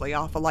endlessly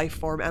off a life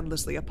form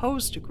endlessly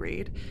opposed to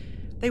greed,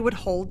 they would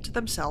hold to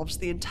themselves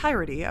the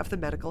entirety of the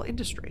medical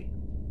industry.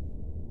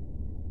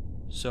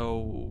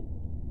 So,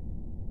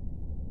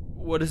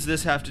 what does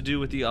this have to do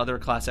with the other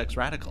Class X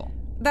radical?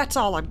 That's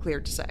all I'm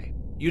cleared to say.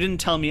 You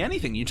didn't tell me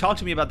anything. You talked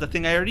to me about the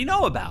thing I already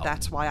know about.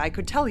 That's why I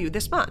could tell you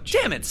this much.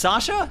 Damn it,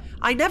 Sasha!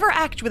 I never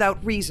act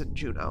without reason,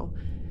 Juno.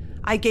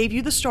 I gave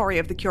you the story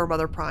of the Cure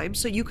Mother Prime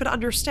so you could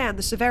understand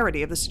the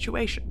severity of the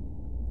situation.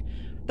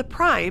 The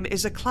Prime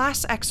is a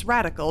Class X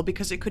radical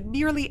because it could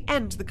nearly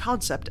end the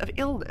concept of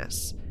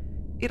illness.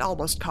 It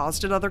almost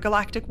caused another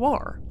galactic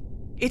war.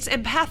 Its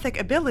empathic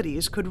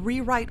abilities could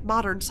rewrite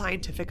modern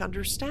scientific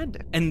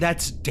understanding. And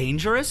that's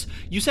dangerous?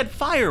 You said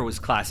fire was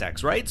Class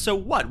X, right? So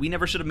what, we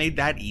never should have made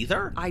that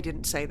either? I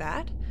didn't say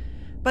that.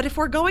 But if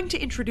we're going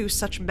to introduce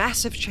such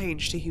massive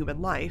change to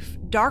human life,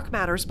 Dark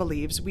Matters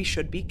believes we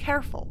should be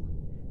careful.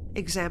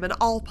 Examine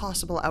all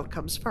possible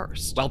outcomes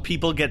first. While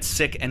people get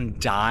sick and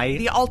die?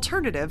 The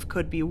alternative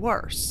could be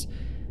worse.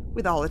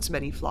 With all its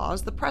many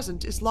flaws, the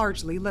present is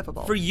largely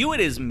livable. For you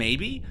it is,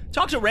 maybe.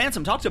 Talk to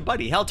Ransom, talk to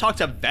Buddy, hell, talk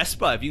to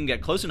Vespa if you can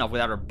get close enough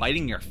without her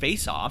biting your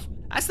face off.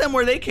 Ask them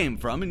where they came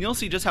from, and you'll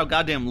see just how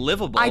goddamn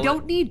livable... I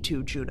don't need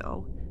to,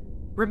 Juno.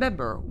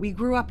 Remember, we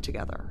grew up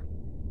together.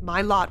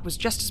 My lot was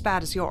just as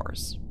bad as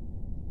yours.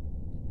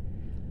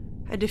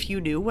 And if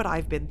you knew what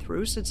I've been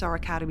through since our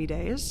academy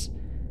days,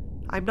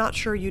 I'm not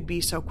sure you'd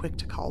be so quick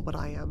to call what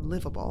I am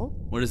livable.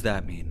 What does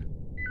that mean?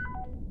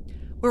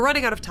 We're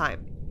running out of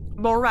time.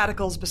 More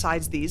radicals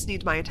besides these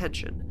need my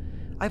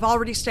attention. I've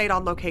already stayed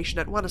on location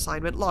at one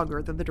assignment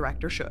longer than the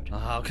director should.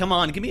 Oh, come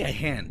on, give me a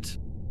hint.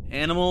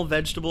 Animal,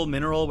 vegetable,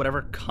 mineral,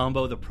 whatever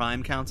combo the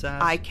Prime counts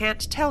as? I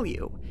can't tell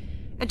you.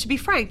 And to be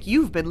frank,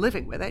 you've been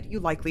living with it. You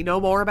likely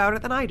know more about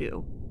it than I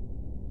do.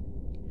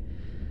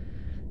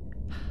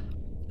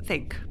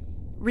 think.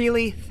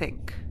 Really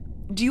think.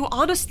 Do you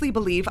honestly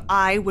believe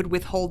I would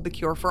withhold the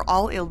cure for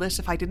all illness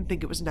if I didn't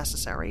think it was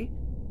necessary?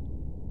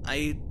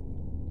 I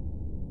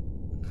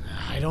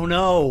don't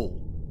know.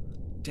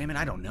 Damn it,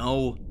 I don't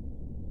know.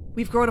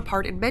 We've grown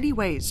apart in many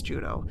ways,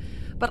 Juno,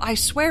 but I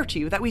swear to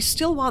you that we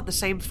still want the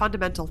same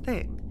fundamental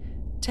thing.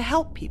 To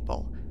help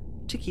people,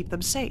 to keep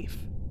them safe.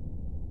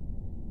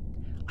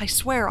 I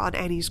swear on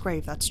Annie's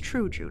grave that's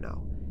true,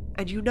 Juno,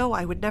 and you know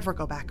I would never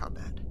go back on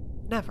that.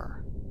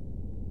 Never.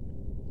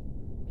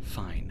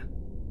 Fine.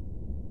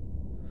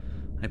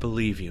 I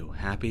believe you.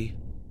 Happy?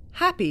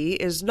 Happy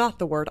is not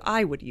the word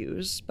I would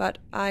use, but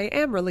I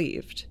am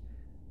relieved.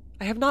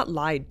 I have not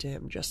lied to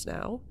him just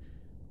now.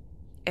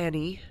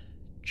 Annie,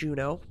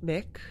 Juno,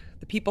 Mick,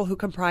 the people who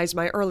comprise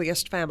my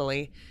earliest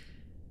family,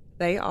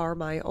 they are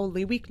my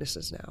only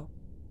weaknesses now.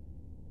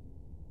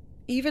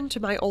 Even to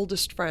my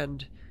oldest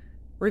friend,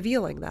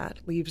 revealing that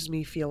leaves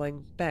me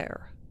feeling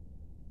bare,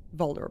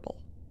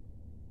 vulnerable.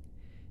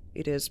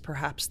 It is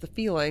perhaps the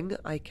feeling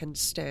I can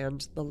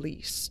stand the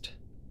least.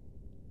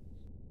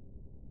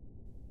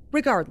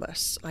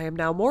 Regardless, I am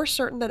now more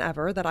certain than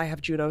ever that I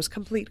have Juno's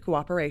complete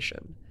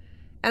cooperation,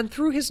 and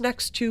through his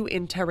next 2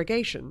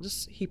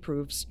 interrogations, he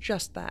proves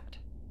just that.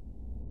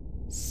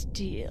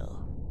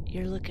 Steele,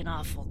 you're looking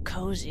awful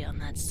cozy on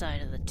that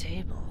side of the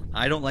table.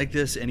 I don't like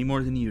this any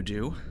more than you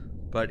do,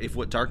 but if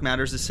what Dark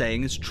Matters is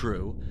saying is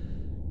true,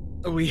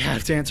 we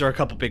have to answer a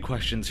couple big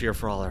questions here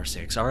for all our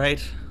sakes, all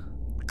right?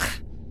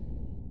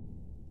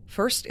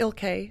 First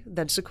Ilke,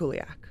 then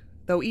Sekuliak,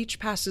 though each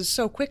passes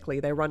so quickly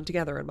they run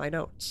together in my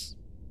notes.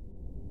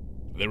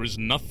 There is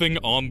nothing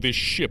on this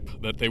ship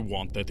that they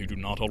want that they do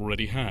not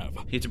already have.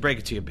 Hate to break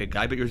it to you, big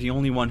guy, but you're the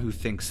only one who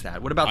thinks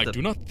that. What about I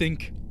do not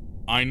think.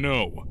 I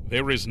know.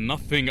 There is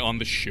nothing on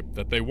the ship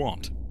that they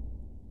want.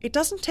 It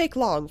doesn't take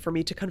long for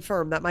me to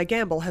confirm that my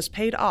gamble has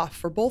paid off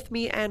for both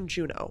me and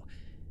Juno,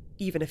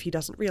 even if he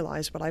doesn't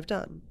realize what I've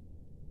done.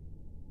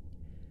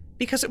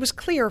 Because it was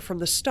clear from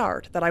the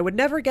start that I would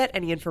never get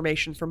any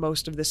information from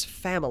most of this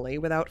family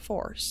without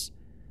force.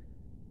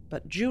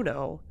 But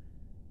Juno,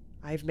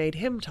 I've made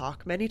him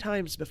talk many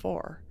times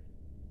before.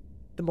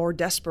 The more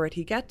desperate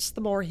he gets, the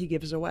more he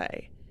gives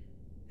away.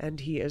 And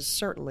he is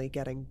certainly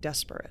getting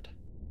desperate.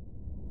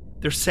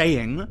 They're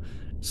saying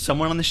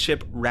someone on the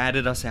ship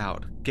ratted us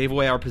out, gave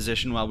away our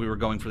position while we were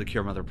going for the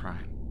Cure Mother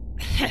Prime.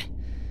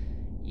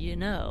 You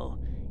know,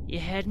 you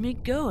had me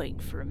going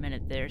for a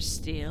minute there,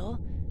 Steele.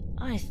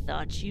 I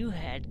thought you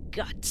had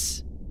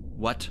guts.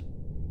 What?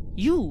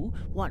 You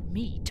want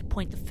me to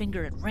point the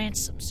finger at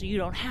Ransom so you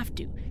don't have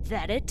to.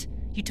 That it?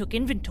 You took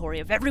inventory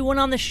of everyone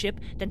on the ship,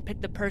 then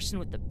picked the person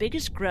with the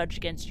biggest grudge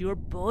against your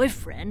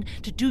boyfriend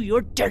to do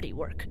your dirty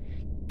work.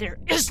 There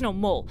is no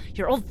mole.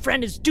 Your old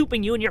friend is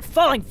duping you and you're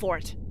falling for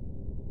it.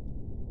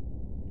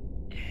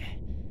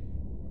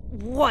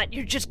 What,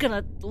 you're just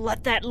gonna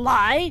let that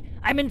lie?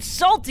 I'm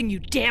insulting you,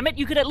 damn it!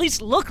 You could at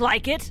least look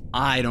like it!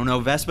 I don't know,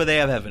 Vespa, they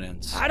have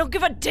evidence. I don't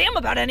give a damn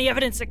about any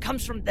evidence that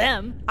comes from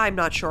them! I'm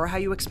not sure how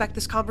you expect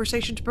this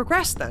conversation to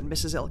progress then,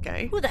 Mrs.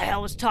 Ilke. Who the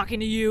hell was talking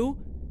to you?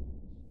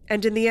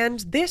 And in the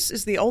end, this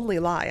is the only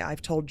lie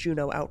I've told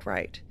Juno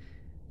outright.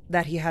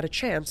 That he had a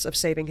chance of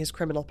saving his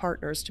criminal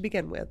partners to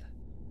begin with.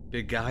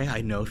 Big guy,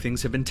 I know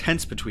things have been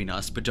tense between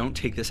us, but don't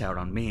take this out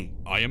on me.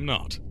 I am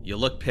not. You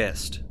look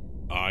pissed.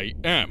 I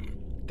am.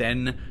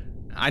 Then,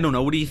 I don't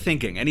know, what are you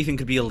thinking? Anything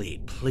could be a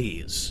lead,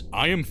 please.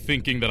 I am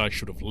thinking that I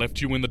should have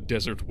left you in the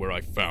desert where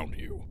I found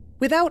you.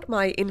 Without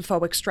my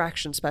info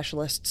extraction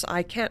specialists,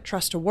 I can't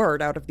trust a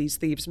word out of these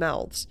thieves'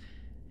 mouths.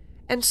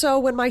 And so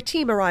when my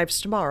team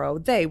arrives tomorrow,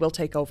 they will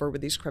take over with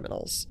these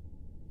criminals.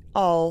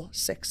 All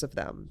 6 of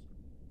them.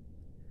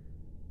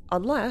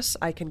 Unless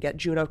I can get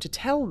Juno to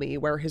tell me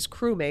where his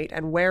crewmate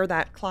and where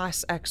that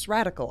Class X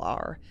radical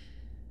are.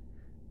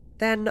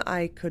 Then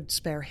I could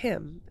spare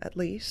him, at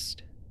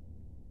least.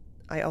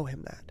 I owe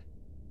him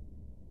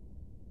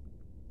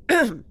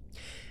that.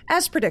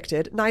 As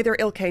predicted, neither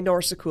Ilke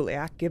nor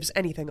Sekuliak gives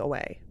anything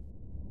away.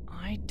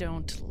 I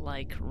don't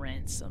like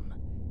Ransom,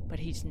 but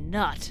he's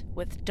not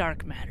with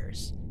Dark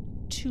Matters.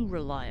 Too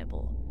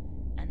reliable.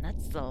 And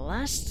that's the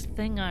last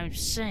thing I'm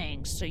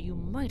saying, so you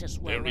might as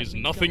well There let is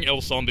me nothing go.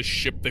 else on this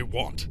ship they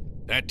want.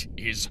 That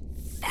is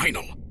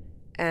final.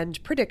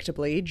 And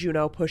predictably,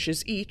 Juno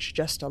pushes each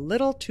just a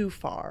little too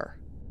far.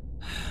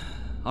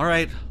 All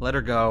right, let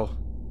her go.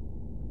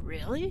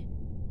 Really?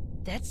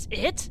 That's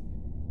it?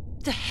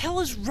 The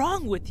hell is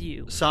wrong with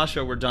you?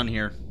 Sasha, we're done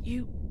here.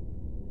 You...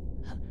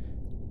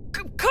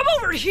 Come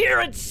over here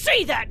and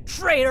say that,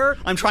 traitor!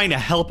 I'm trying to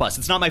help us.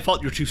 It's not my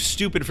fault you're too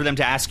stupid for them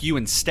to ask you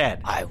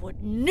instead. I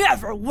would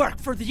never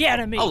work for the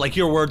enemy! Oh, like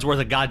your word's worth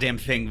a goddamn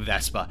thing,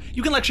 Vespa.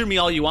 You can lecture me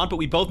all you want, but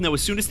we both know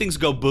as soon as things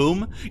go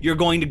boom, you're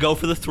going to go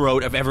for the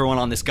throat of everyone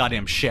on this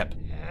goddamn ship.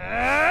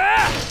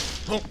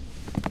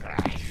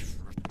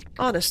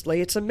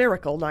 Honestly, it's a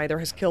miracle neither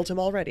has killed him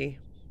already.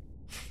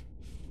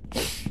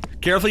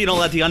 Careful you don't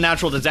let the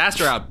unnatural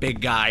disaster out,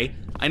 big guy.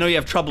 I know you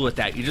have trouble with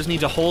that. You just need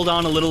to hold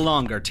on a little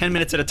longer. 10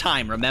 minutes at a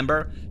time,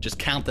 remember? Just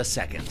count the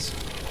seconds.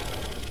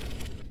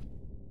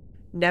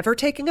 Never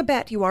taking a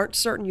bet you aren't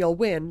certain you'll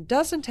win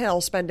does entail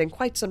spending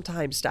quite some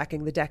time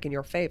stacking the deck in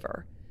your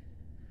favor.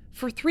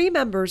 For 3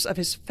 members of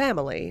his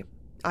family,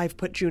 I've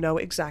put Juno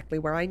exactly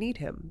where I need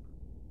him.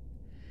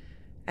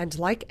 And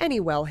like any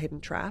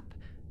well-hidden trap,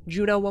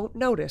 Juno won't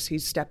notice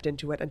he's stepped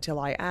into it until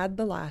I add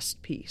the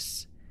last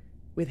piece,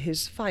 with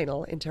his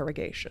final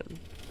interrogation.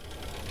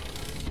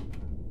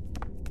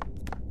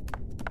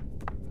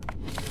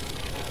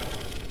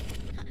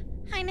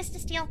 Hi, Mr.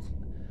 Steele.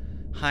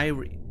 Hi,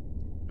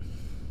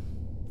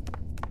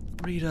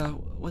 Rita,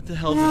 what the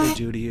hell did they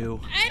do to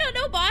you? I don't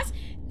know, boss.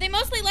 They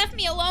mostly left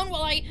me alone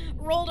while I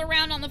rolled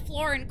around on the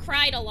floor and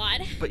cried a lot.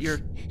 But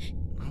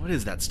what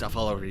is that stuff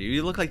all over you?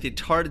 You look like they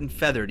tarred and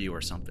feathered you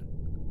or something.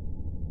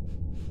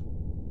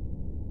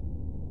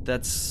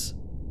 That's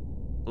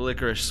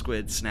licorice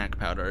squid snack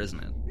powder,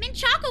 isn't it? Mint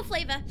choco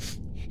flavor.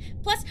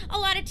 Plus a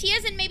lot of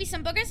tears and maybe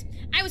some boogers.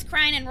 I was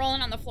crying and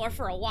rolling on the floor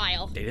for a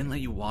while. They didn't let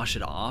you wash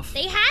it off?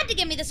 They had to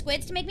give me the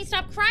squids to make me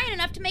stop crying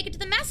enough to make it to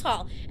the mess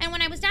hall. And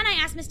when I was done, I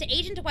asked Mr.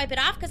 Agent to wipe it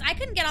off because I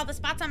couldn't get all the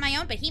spots on my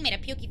own, but he made a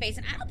pukey face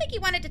and I don't think he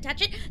wanted to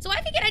touch it, so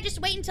I figured I'd just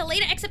wait until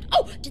later, except,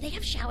 do they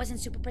have showers in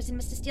Super Prison,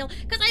 Mr. Steele?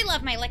 Because I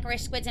love my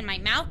licorice squids in my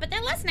mouth, but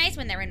they're less nice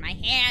when they're in my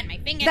hand, my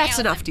fingernails. That's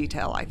enough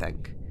detail, I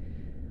think.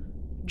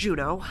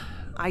 Juno,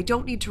 I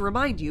don't need to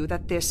remind you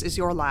that this is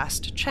your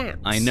last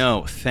chance. I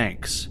know,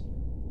 thanks.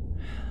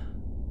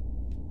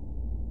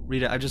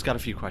 Rita, I just got a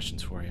few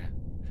questions for you.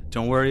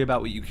 Don't worry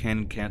about what you can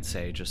and can't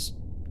say, just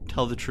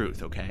tell the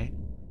truth, okay?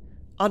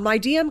 On my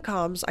DM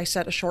comms, I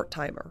set a short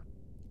timer.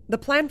 The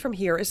plan from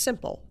here is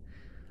simple.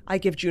 I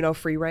give Juno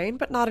free rein,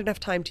 but not enough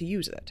time to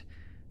use it.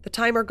 The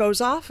timer goes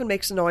off and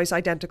makes a noise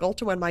identical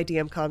to when my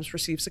DM comms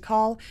receives a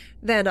call.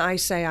 Then I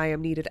say I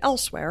am needed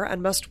elsewhere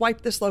and must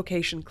wipe this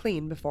location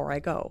clean before I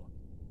go.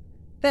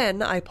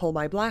 Then I pull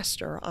my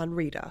blaster on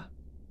Rita.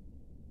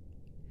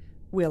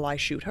 Will I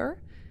shoot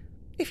her?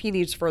 If he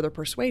needs further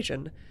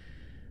persuasion.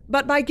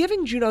 But by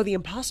giving Juno the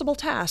impossible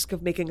task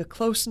of making a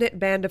close-knit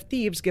band of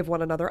thieves give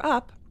one another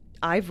up,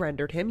 I've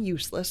rendered him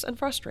useless and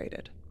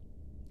frustrated.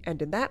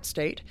 And in that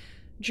state,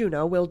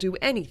 Juno will do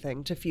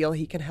anything to feel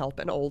he can help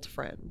an old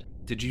friend.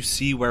 Did you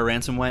see where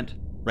Ransom went?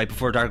 Right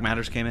before Dark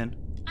Matters came in?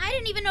 I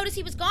didn't even notice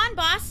he was gone,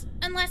 boss.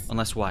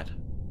 Unless what?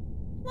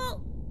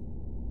 Well,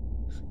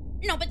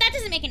 no, but that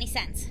doesn't make any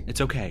sense.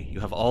 It's okay. You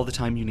have all the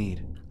time you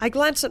need. I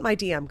glance at my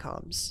DM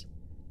comms.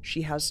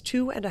 She has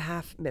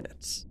 2.5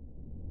 minutes.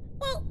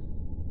 Well,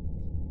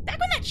 back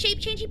when that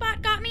shape-changey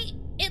bot got me,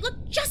 it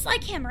looked just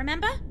like him,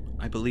 remember?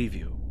 I believe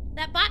you.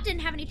 That bot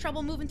didn't have any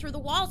trouble moving through the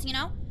walls, you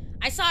know?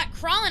 I saw it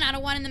crawling out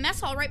of one in the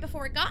mess hall right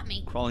before it got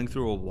me. Crawling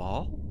through a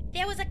wall?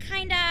 There was a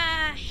kinda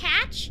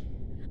hatch.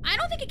 I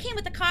don't think it came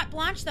with the carte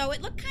blanche, though.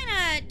 It looked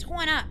kinda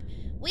torn up.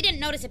 We didn't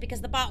notice it because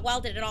the bot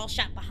welded it all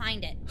shut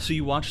behind it. So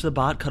you watched the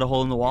bot cut a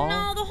hole in the wall?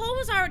 No, the hole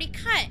was already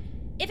cut.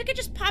 If it could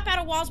just pop out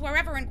of walls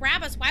wherever and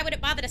grab us, why would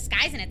it bother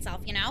disguising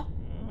itself, you know?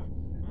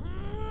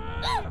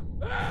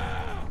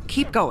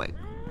 Keep going.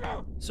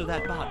 So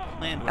that bot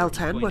planned...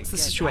 L10, what's the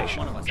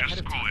situation?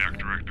 Yes, Schooliac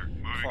Director.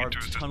 Moving into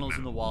Carved tunnels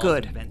in the wall.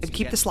 Good, and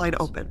keep this line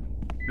open.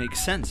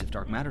 Makes sense if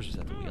Dark Matters was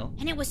at the wheel.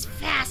 And it was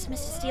fast,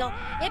 Mr. Steele.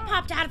 It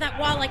popped out of that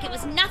wall like it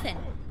was nothing.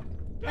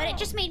 But it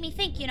just made me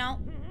think, you know,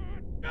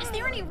 is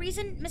there any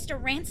reason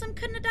Mr. Ransom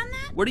couldn't have done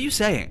that? What are you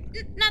saying?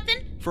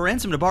 Nothing. For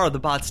Ransom to borrow the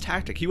bot's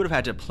tactic, he would have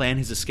had to plan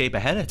his escape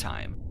ahead of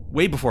time.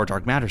 Way before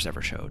Dark Matters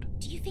ever showed.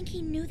 Do you think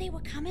he knew they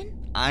were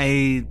coming?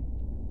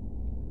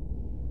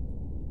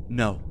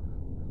 No,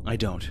 I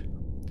don't.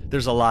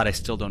 There's a lot I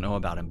still don't know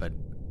about him, but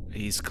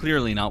he's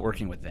clearly not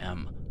working with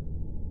them.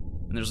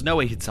 And there's no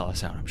way he'd sell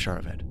us out, I'm sure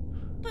of it.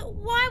 But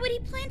why would he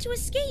plan to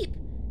escape?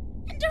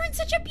 And during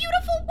such a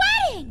beautiful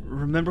wedding!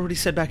 Remember what he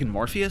said back in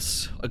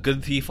Morpheus? A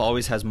good thief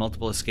always has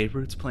multiple escape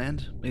routes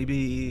planned?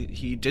 Maybe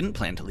he didn't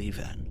plan to leave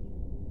then.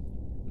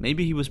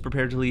 Maybe he was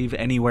prepared to leave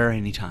anywhere,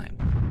 anytime.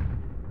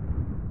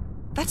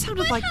 That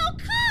sounded But like... how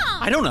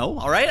come? I don't know,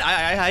 alright?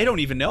 I don't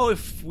even know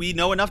if we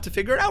know enough to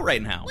figure it out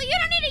right now. Well, you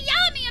don't need to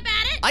yell at me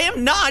about it! I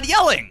am not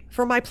yelling!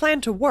 For my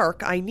plan to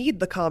work, I need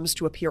the comms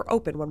to appear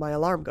open when my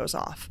alarm goes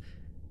off.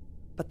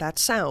 But that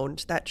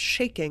sound, that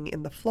shaking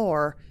in the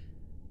floor...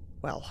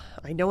 Well,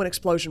 I know an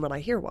explosion when I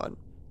hear one.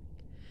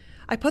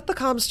 I put the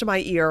comms to my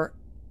ear,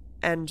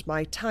 and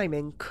my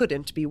timing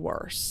couldn't be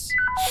worse.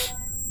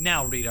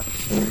 Now, Rita.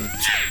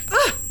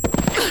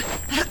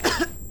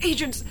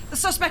 Agents, the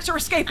suspects are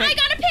escaping! I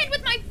got a pin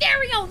with my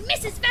very own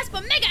Mrs.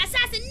 Vespa Mega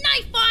Assassin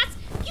knife, boss!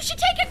 You should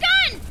take a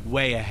gun!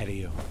 Way ahead of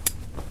you.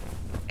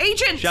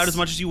 Agents! Shout as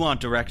much as you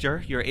want,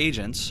 Director. Your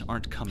agents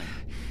aren't coming.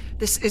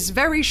 This is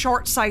very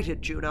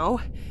short-sighted, Juno.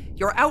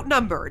 You're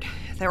outnumbered.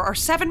 There are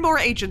 7 more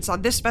agents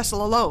on this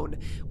vessel alone,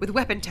 with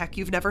weapon tech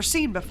you've never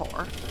seen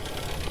before.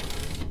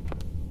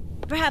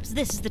 Perhaps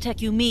this is the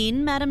tech you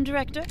mean, Madam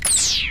Director?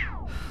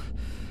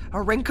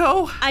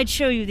 Arinko? I'd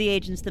show you the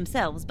agents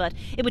themselves, but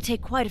it would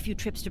take quite a few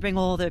trips to bring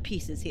all their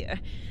pieces here.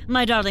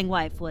 My darling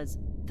wife was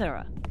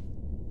thorough.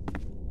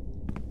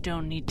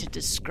 Don't need to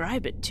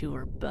describe it to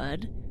her,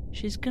 bud.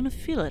 She's gonna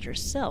feel it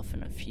herself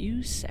in a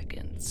few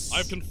seconds.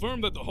 I've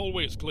confirmed that the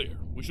hallway is clear.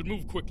 We should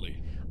move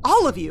quickly.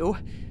 All of you?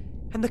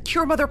 And the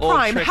Cure Mother Old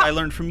Prime... trick I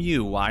learned from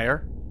you,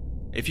 Wire.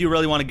 If you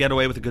really want to get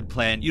away with a good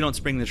plan, you don't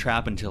spring the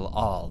trap until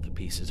all the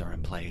pieces are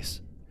in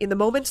place. In the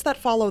moments that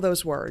follow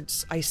those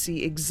words, I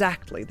see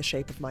exactly the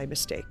shape of my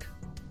mistake.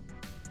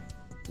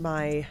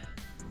 My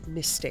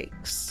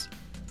mistakes.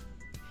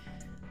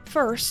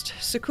 First,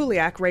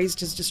 Sekuliak raised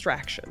his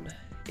distraction,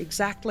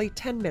 exactly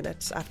 10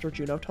 minutes after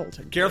Juno told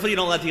him. Careful you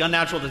don't let the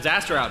unnatural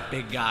disaster out,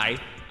 big guy.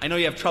 I know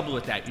you have trouble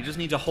with that. You just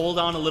need to hold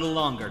on a little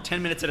longer.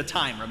 10 minutes at a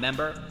time,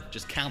 remember?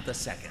 Just count the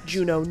seconds.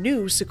 Juno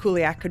knew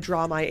Sekuliak could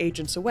draw my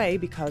agents away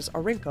because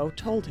Arinko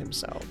told him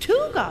so.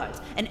 2 guards,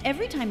 and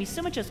every time he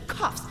so much as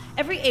coughs,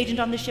 every agent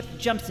on the ship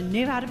jumps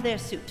near out of their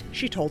suit.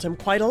 She told him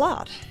quite a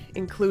lot,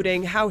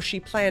 including how she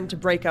planned to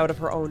break out of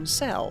her own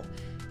cell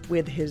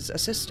with his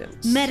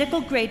assistance.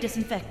 Medical-grade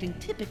disinfectant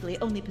typically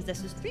only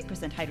possesses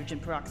 3% hydrogen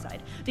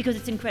peroxide because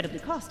it's incredibly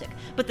caustic.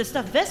 But the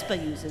stuff Vespa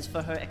uses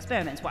for her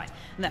experiments, why,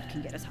 that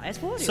can get as high as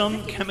 40.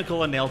 Some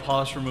chemical and nail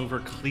polish remover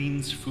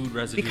cleans food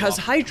residue Because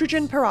off.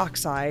 hydrogen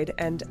peroxide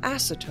and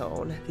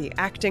acetone, the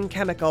acting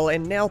chemical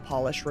in nail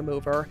polish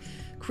remover,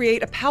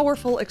 create a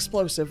powerful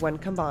explosive when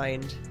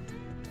combined.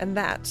 And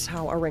that's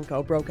how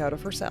Arinko broke out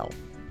of her cell.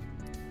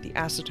 The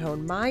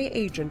acetone my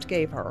agent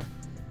gave her,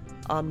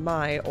 on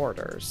my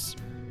orders.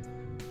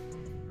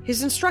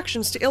 His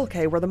instructions to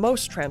Ilke were the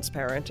most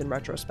transparent in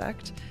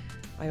retrospect.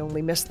 I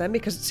only missed them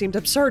because it seemed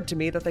absurd to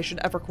me that they should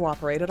ever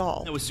cooperate at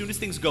all. Now, as soon as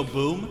things go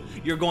boom,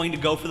 you're going to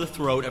go for the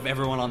throat of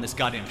everyone on this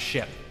goddamn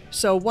ship.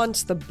 So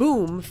once the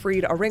boom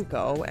freed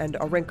Arinko and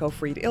Arinko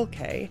freed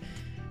Ilke,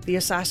 the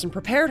assassin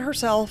prepared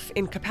herself,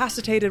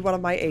 incapacitated one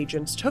of my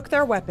agents, took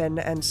their weapon,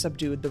 and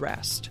subdued the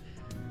rest.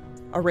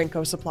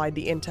 Arinko supplied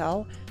the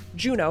intel.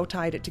 Juno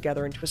tied it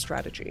together into a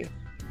strategy.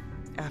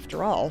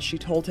 After all, she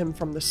told him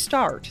from the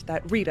start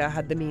that Rita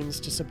had the means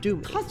to subdue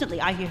me.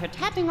 Constantly, I hear her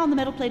tapping on the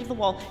metal plate of the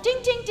wall. Ding,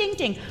 ding, ding,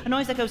 ding. A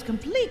noise that goes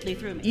completely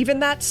through me. Even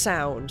that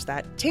sound,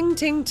 that ting,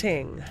 ting,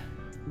 ting.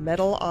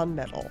 Metal on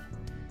metal.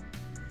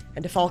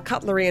 And if all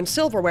cutlery and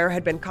silverware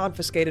had been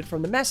confiscated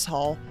from the mess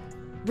hall,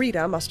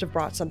 Rita must have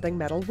brought something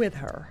metal with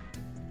her.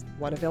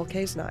 One of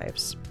Ilke's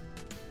knives.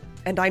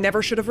 And I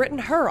never should have written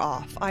her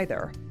off,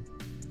 either.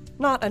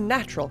 Not a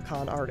natural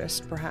con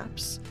artist,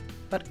 perhaps,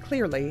 but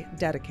clearly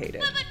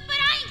dedicated. But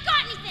I ain't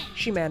got anything!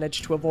 She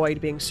managed to avoid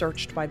being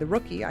searched by the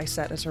rookie I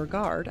set as her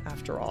guard,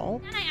 after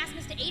all. Then I asked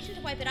Mr. Agent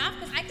to wipe it off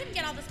because I couldn't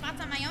get all the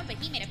spots on my own, but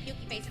he made a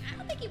pukey face, and I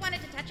don't think he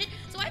wanted to touch it,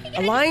 so I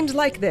figured Aligned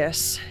like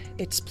this,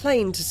 it's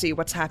plain to see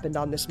what's happened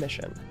on this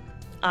mission.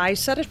 I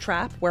set a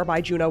trap whereby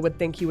Juno would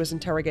think he was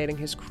interrogating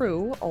his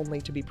crew,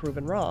 only to be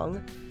proven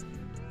wrong.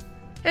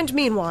 And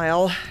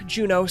meanwhile,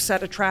 Juno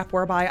set a trap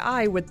whereby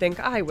I would think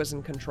I was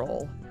in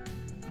control,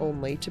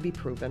 only to be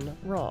proven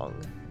wrong.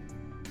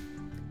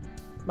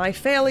 My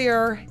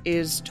failure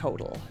is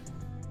total,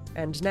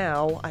 and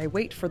now I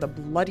wait for the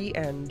bloody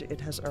end it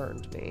has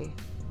earned me.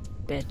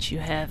 Bet you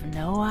have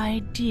no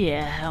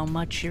idea how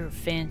much your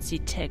fancy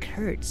tech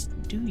hurts,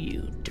 do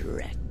you,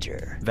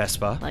 Director?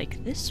 Vespa?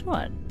 Like this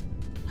one.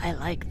 I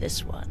like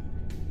this one.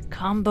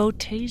 Combo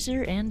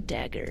taser and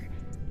dagger.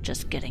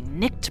 Just getting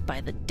nicked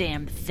by the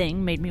damn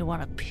thing made me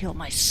want to peel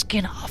my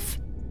skin off.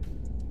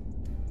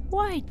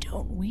 Why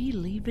don't we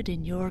leave it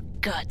in your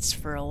guts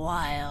for a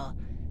while?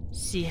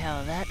 See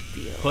how that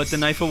feels. Put the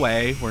knife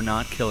away. We're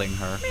not killing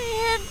her.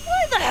 Man,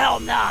 why the hell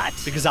not?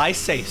 Because I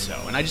say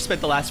so, and I just spent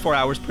the last 4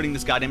 hours putting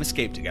this goddamn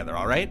escape together,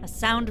 all right? A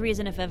sound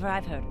reason if ever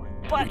I've heard one.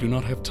 But We do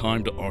not have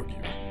time to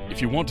argue.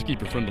 If you want to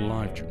keep your friend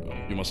alive, Juno,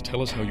 you must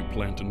tell us how you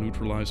plan to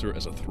neutralize her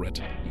as a threat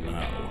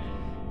now.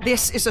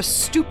 This is a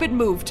stupid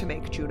move to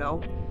make,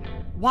 Juno.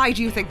 Why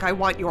do you think I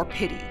want your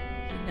pity?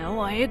 no,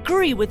 I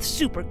agree with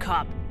Super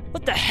Cop.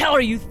 What the hell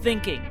are you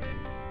thinking?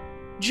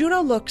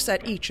 Juno looks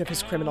at each of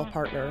his criminal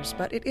partners,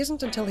 but it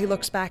isn't until he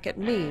looks back at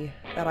me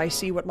that I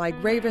see what my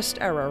gravest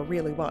error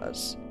really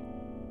was.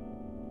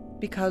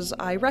 Because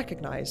I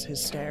recognize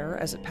his stare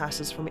as it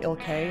passes from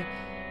Ilke,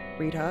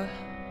 Rita,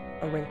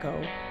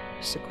 Arinko,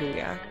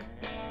 Sekuliak.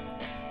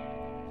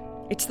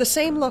 It's the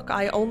same look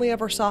I only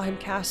ever saw him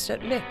cast at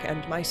Mick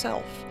and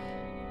myself,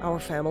 our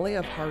family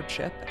of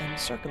hardship and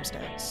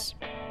circumstance.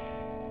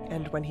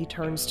 And when he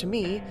turns to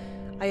me,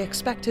 I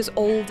expect his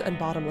old and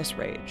bottomless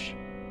rage.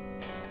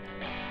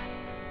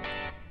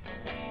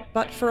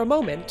 But for a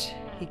moment,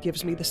 he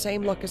gives me the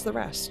same look as the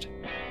rest.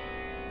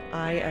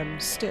 I am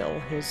still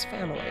his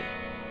family.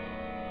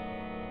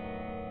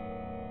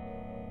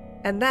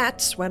 And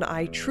that's when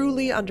I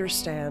truly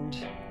understand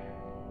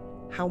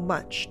how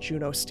much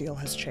Juno Steele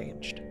has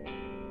changed.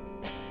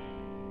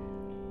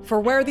 For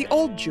where the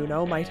old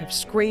Juno might have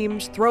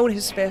screamed, thrown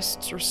his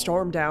fists, or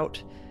stormed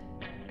out,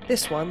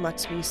 this one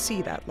lets me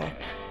see that look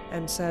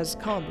and says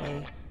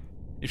calmly,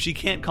 If she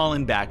can't call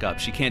in backup,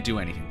 she can't do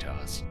anything to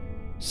us.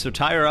 So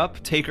tie her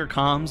up, take her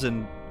comms,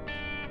 and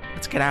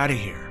let's get out of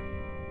here.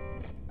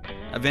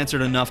 I've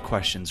answered enough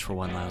questions for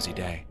one lousy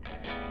day.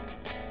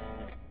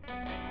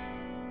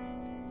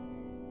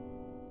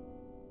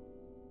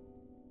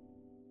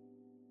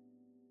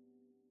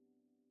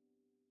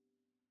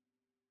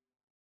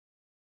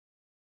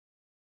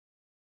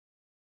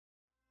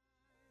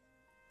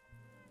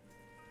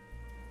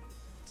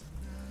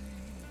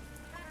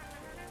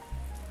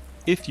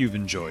 If you've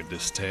enjoyed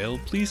this tale,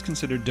 please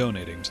consider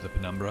donating to the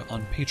Penumbra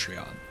on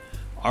Patreon.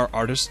 Our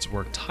artists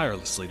work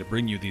tirelessly to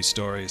bring you these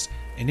stories,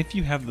 and if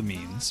you have the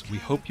means, we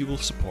hope you will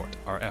support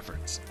our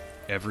efforts.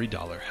 Every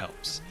dollar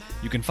helps.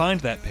 You can find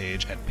that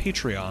page at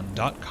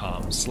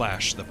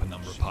patreon.com/The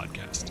Penumbra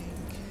Podcast.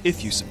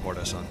 If you support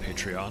us on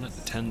Patreon at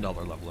the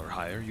 $10 level or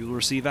higher, you'll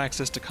receive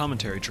access to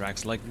commentary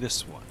tracks like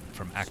this one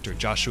from actor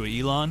Joshua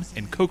Elon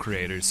and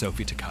co-creator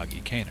Sophie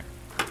Takagi-Kaner.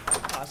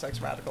 Class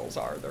X radicals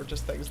are. They're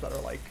just things that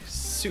are like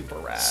super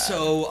rad.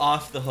 So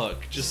off the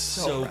hook, just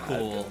so rad.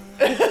 cool.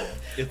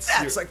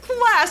 That's a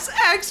Class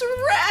X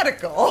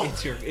radical.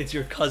 It's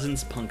your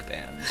cousin's punk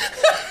band.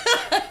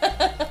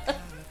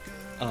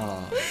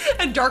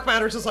 And Dark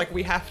Matter's is like,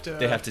 we have to.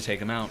 They have to take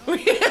him out.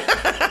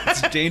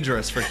 It's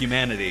dangerous for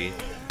humanity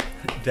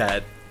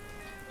that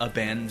a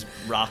band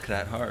rock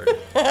that hard.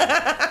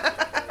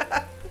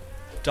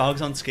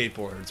 Dogs on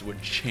skateboards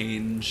would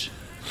change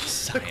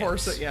science. The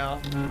corset, yeah.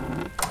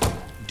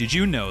 Did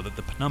you know that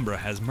the Penumbra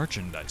has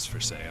merchandise for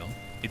sale?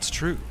 It's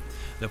true.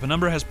 The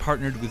Penumbra has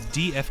partnered with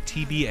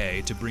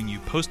DFTBA to bring you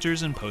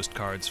posters and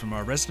postcards from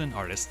our resident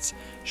artists,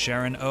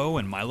 Sharon O.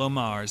 and Milo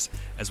Mars,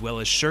 as well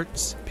as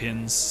shirts,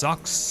 pins,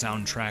 socks,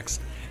 soundtracks,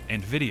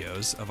 and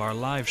videos of our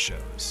live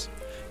shows.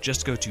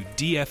 Just go to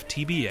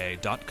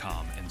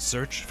dftba.com and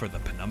search for the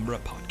Penumbra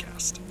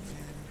Podcast.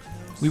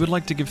 We would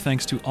like to give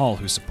thanks to all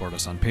who support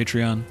us on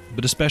Patreon,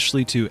 but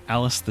especially to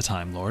Alice the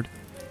Time Lord,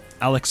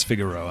 Alex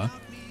Figueroa,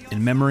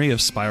 in memory of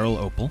Spiral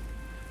Opal,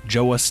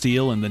 Joa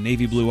Steele and the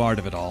navy blue art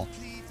of it all,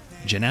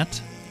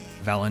 Jeanette,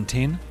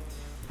 Valentine,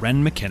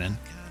 Ren McKinnon,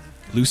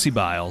 Lucy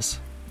Biles,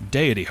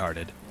 Deity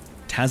Hearted,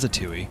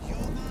 Tazatui,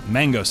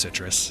 Mango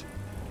Citrus,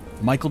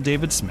 Michael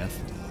David Smith,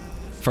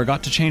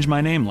 Forgot to Change My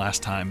Name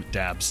Last Time,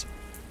 Dabs,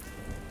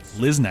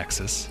 Liz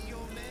Nexus,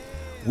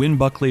 Win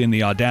Buckley and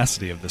the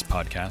audacity of this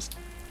podcast,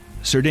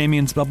 Sir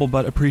Damien's Bubble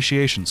Butt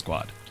Appreciation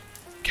Squad,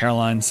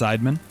 Caroline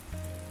Seidman,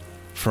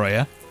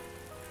 Freya,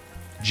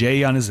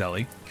 Jay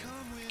Yanizelli,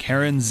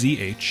 Karen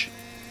ZH,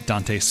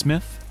 Dante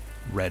Smith,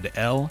 Red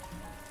L,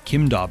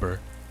 Kim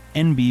Dauber,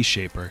 NB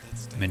Shaper,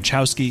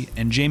 Minchowski,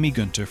 and Jamie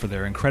Gunter for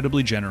their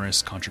incredibly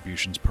generous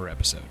contributions per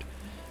episode.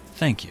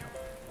 Thank you.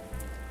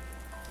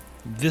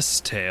 This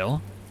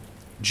tale,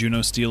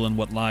 Juno Steele and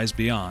What Lies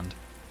Beyond,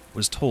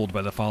 was told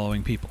by the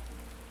following people: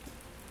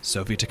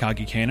 Sophie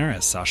Takagi-Kaner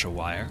as Sasha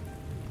Wire,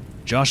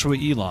 Joshua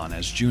Elon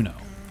as Juno,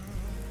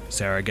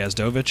 Sarah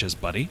Gazdovich as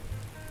Buddy,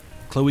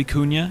 Chloe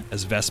Cunha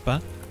as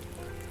Vespa,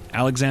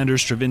 Alexander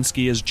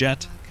Stravinsky as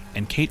Jet,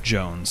 and Kate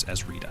Jones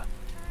as Rita.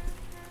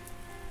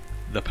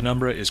 The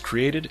Penumbra is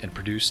created and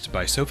produced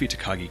by Sophie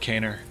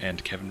Takagi-Kaner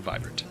and Kevin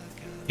Vibert.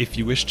 If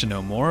you wish to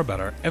know more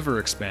about our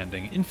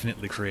ever-expanding,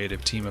 infinitely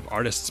creative team of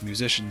artists,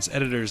 musicians,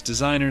 editors,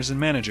 designers, and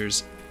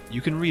managers, you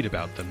can read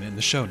about them in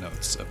the show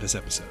notes of this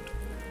episode.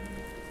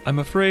 I'm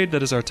afraid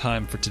that is our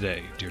time for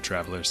today, dear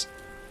travelers.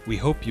 We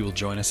hope you will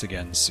join us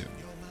again soon.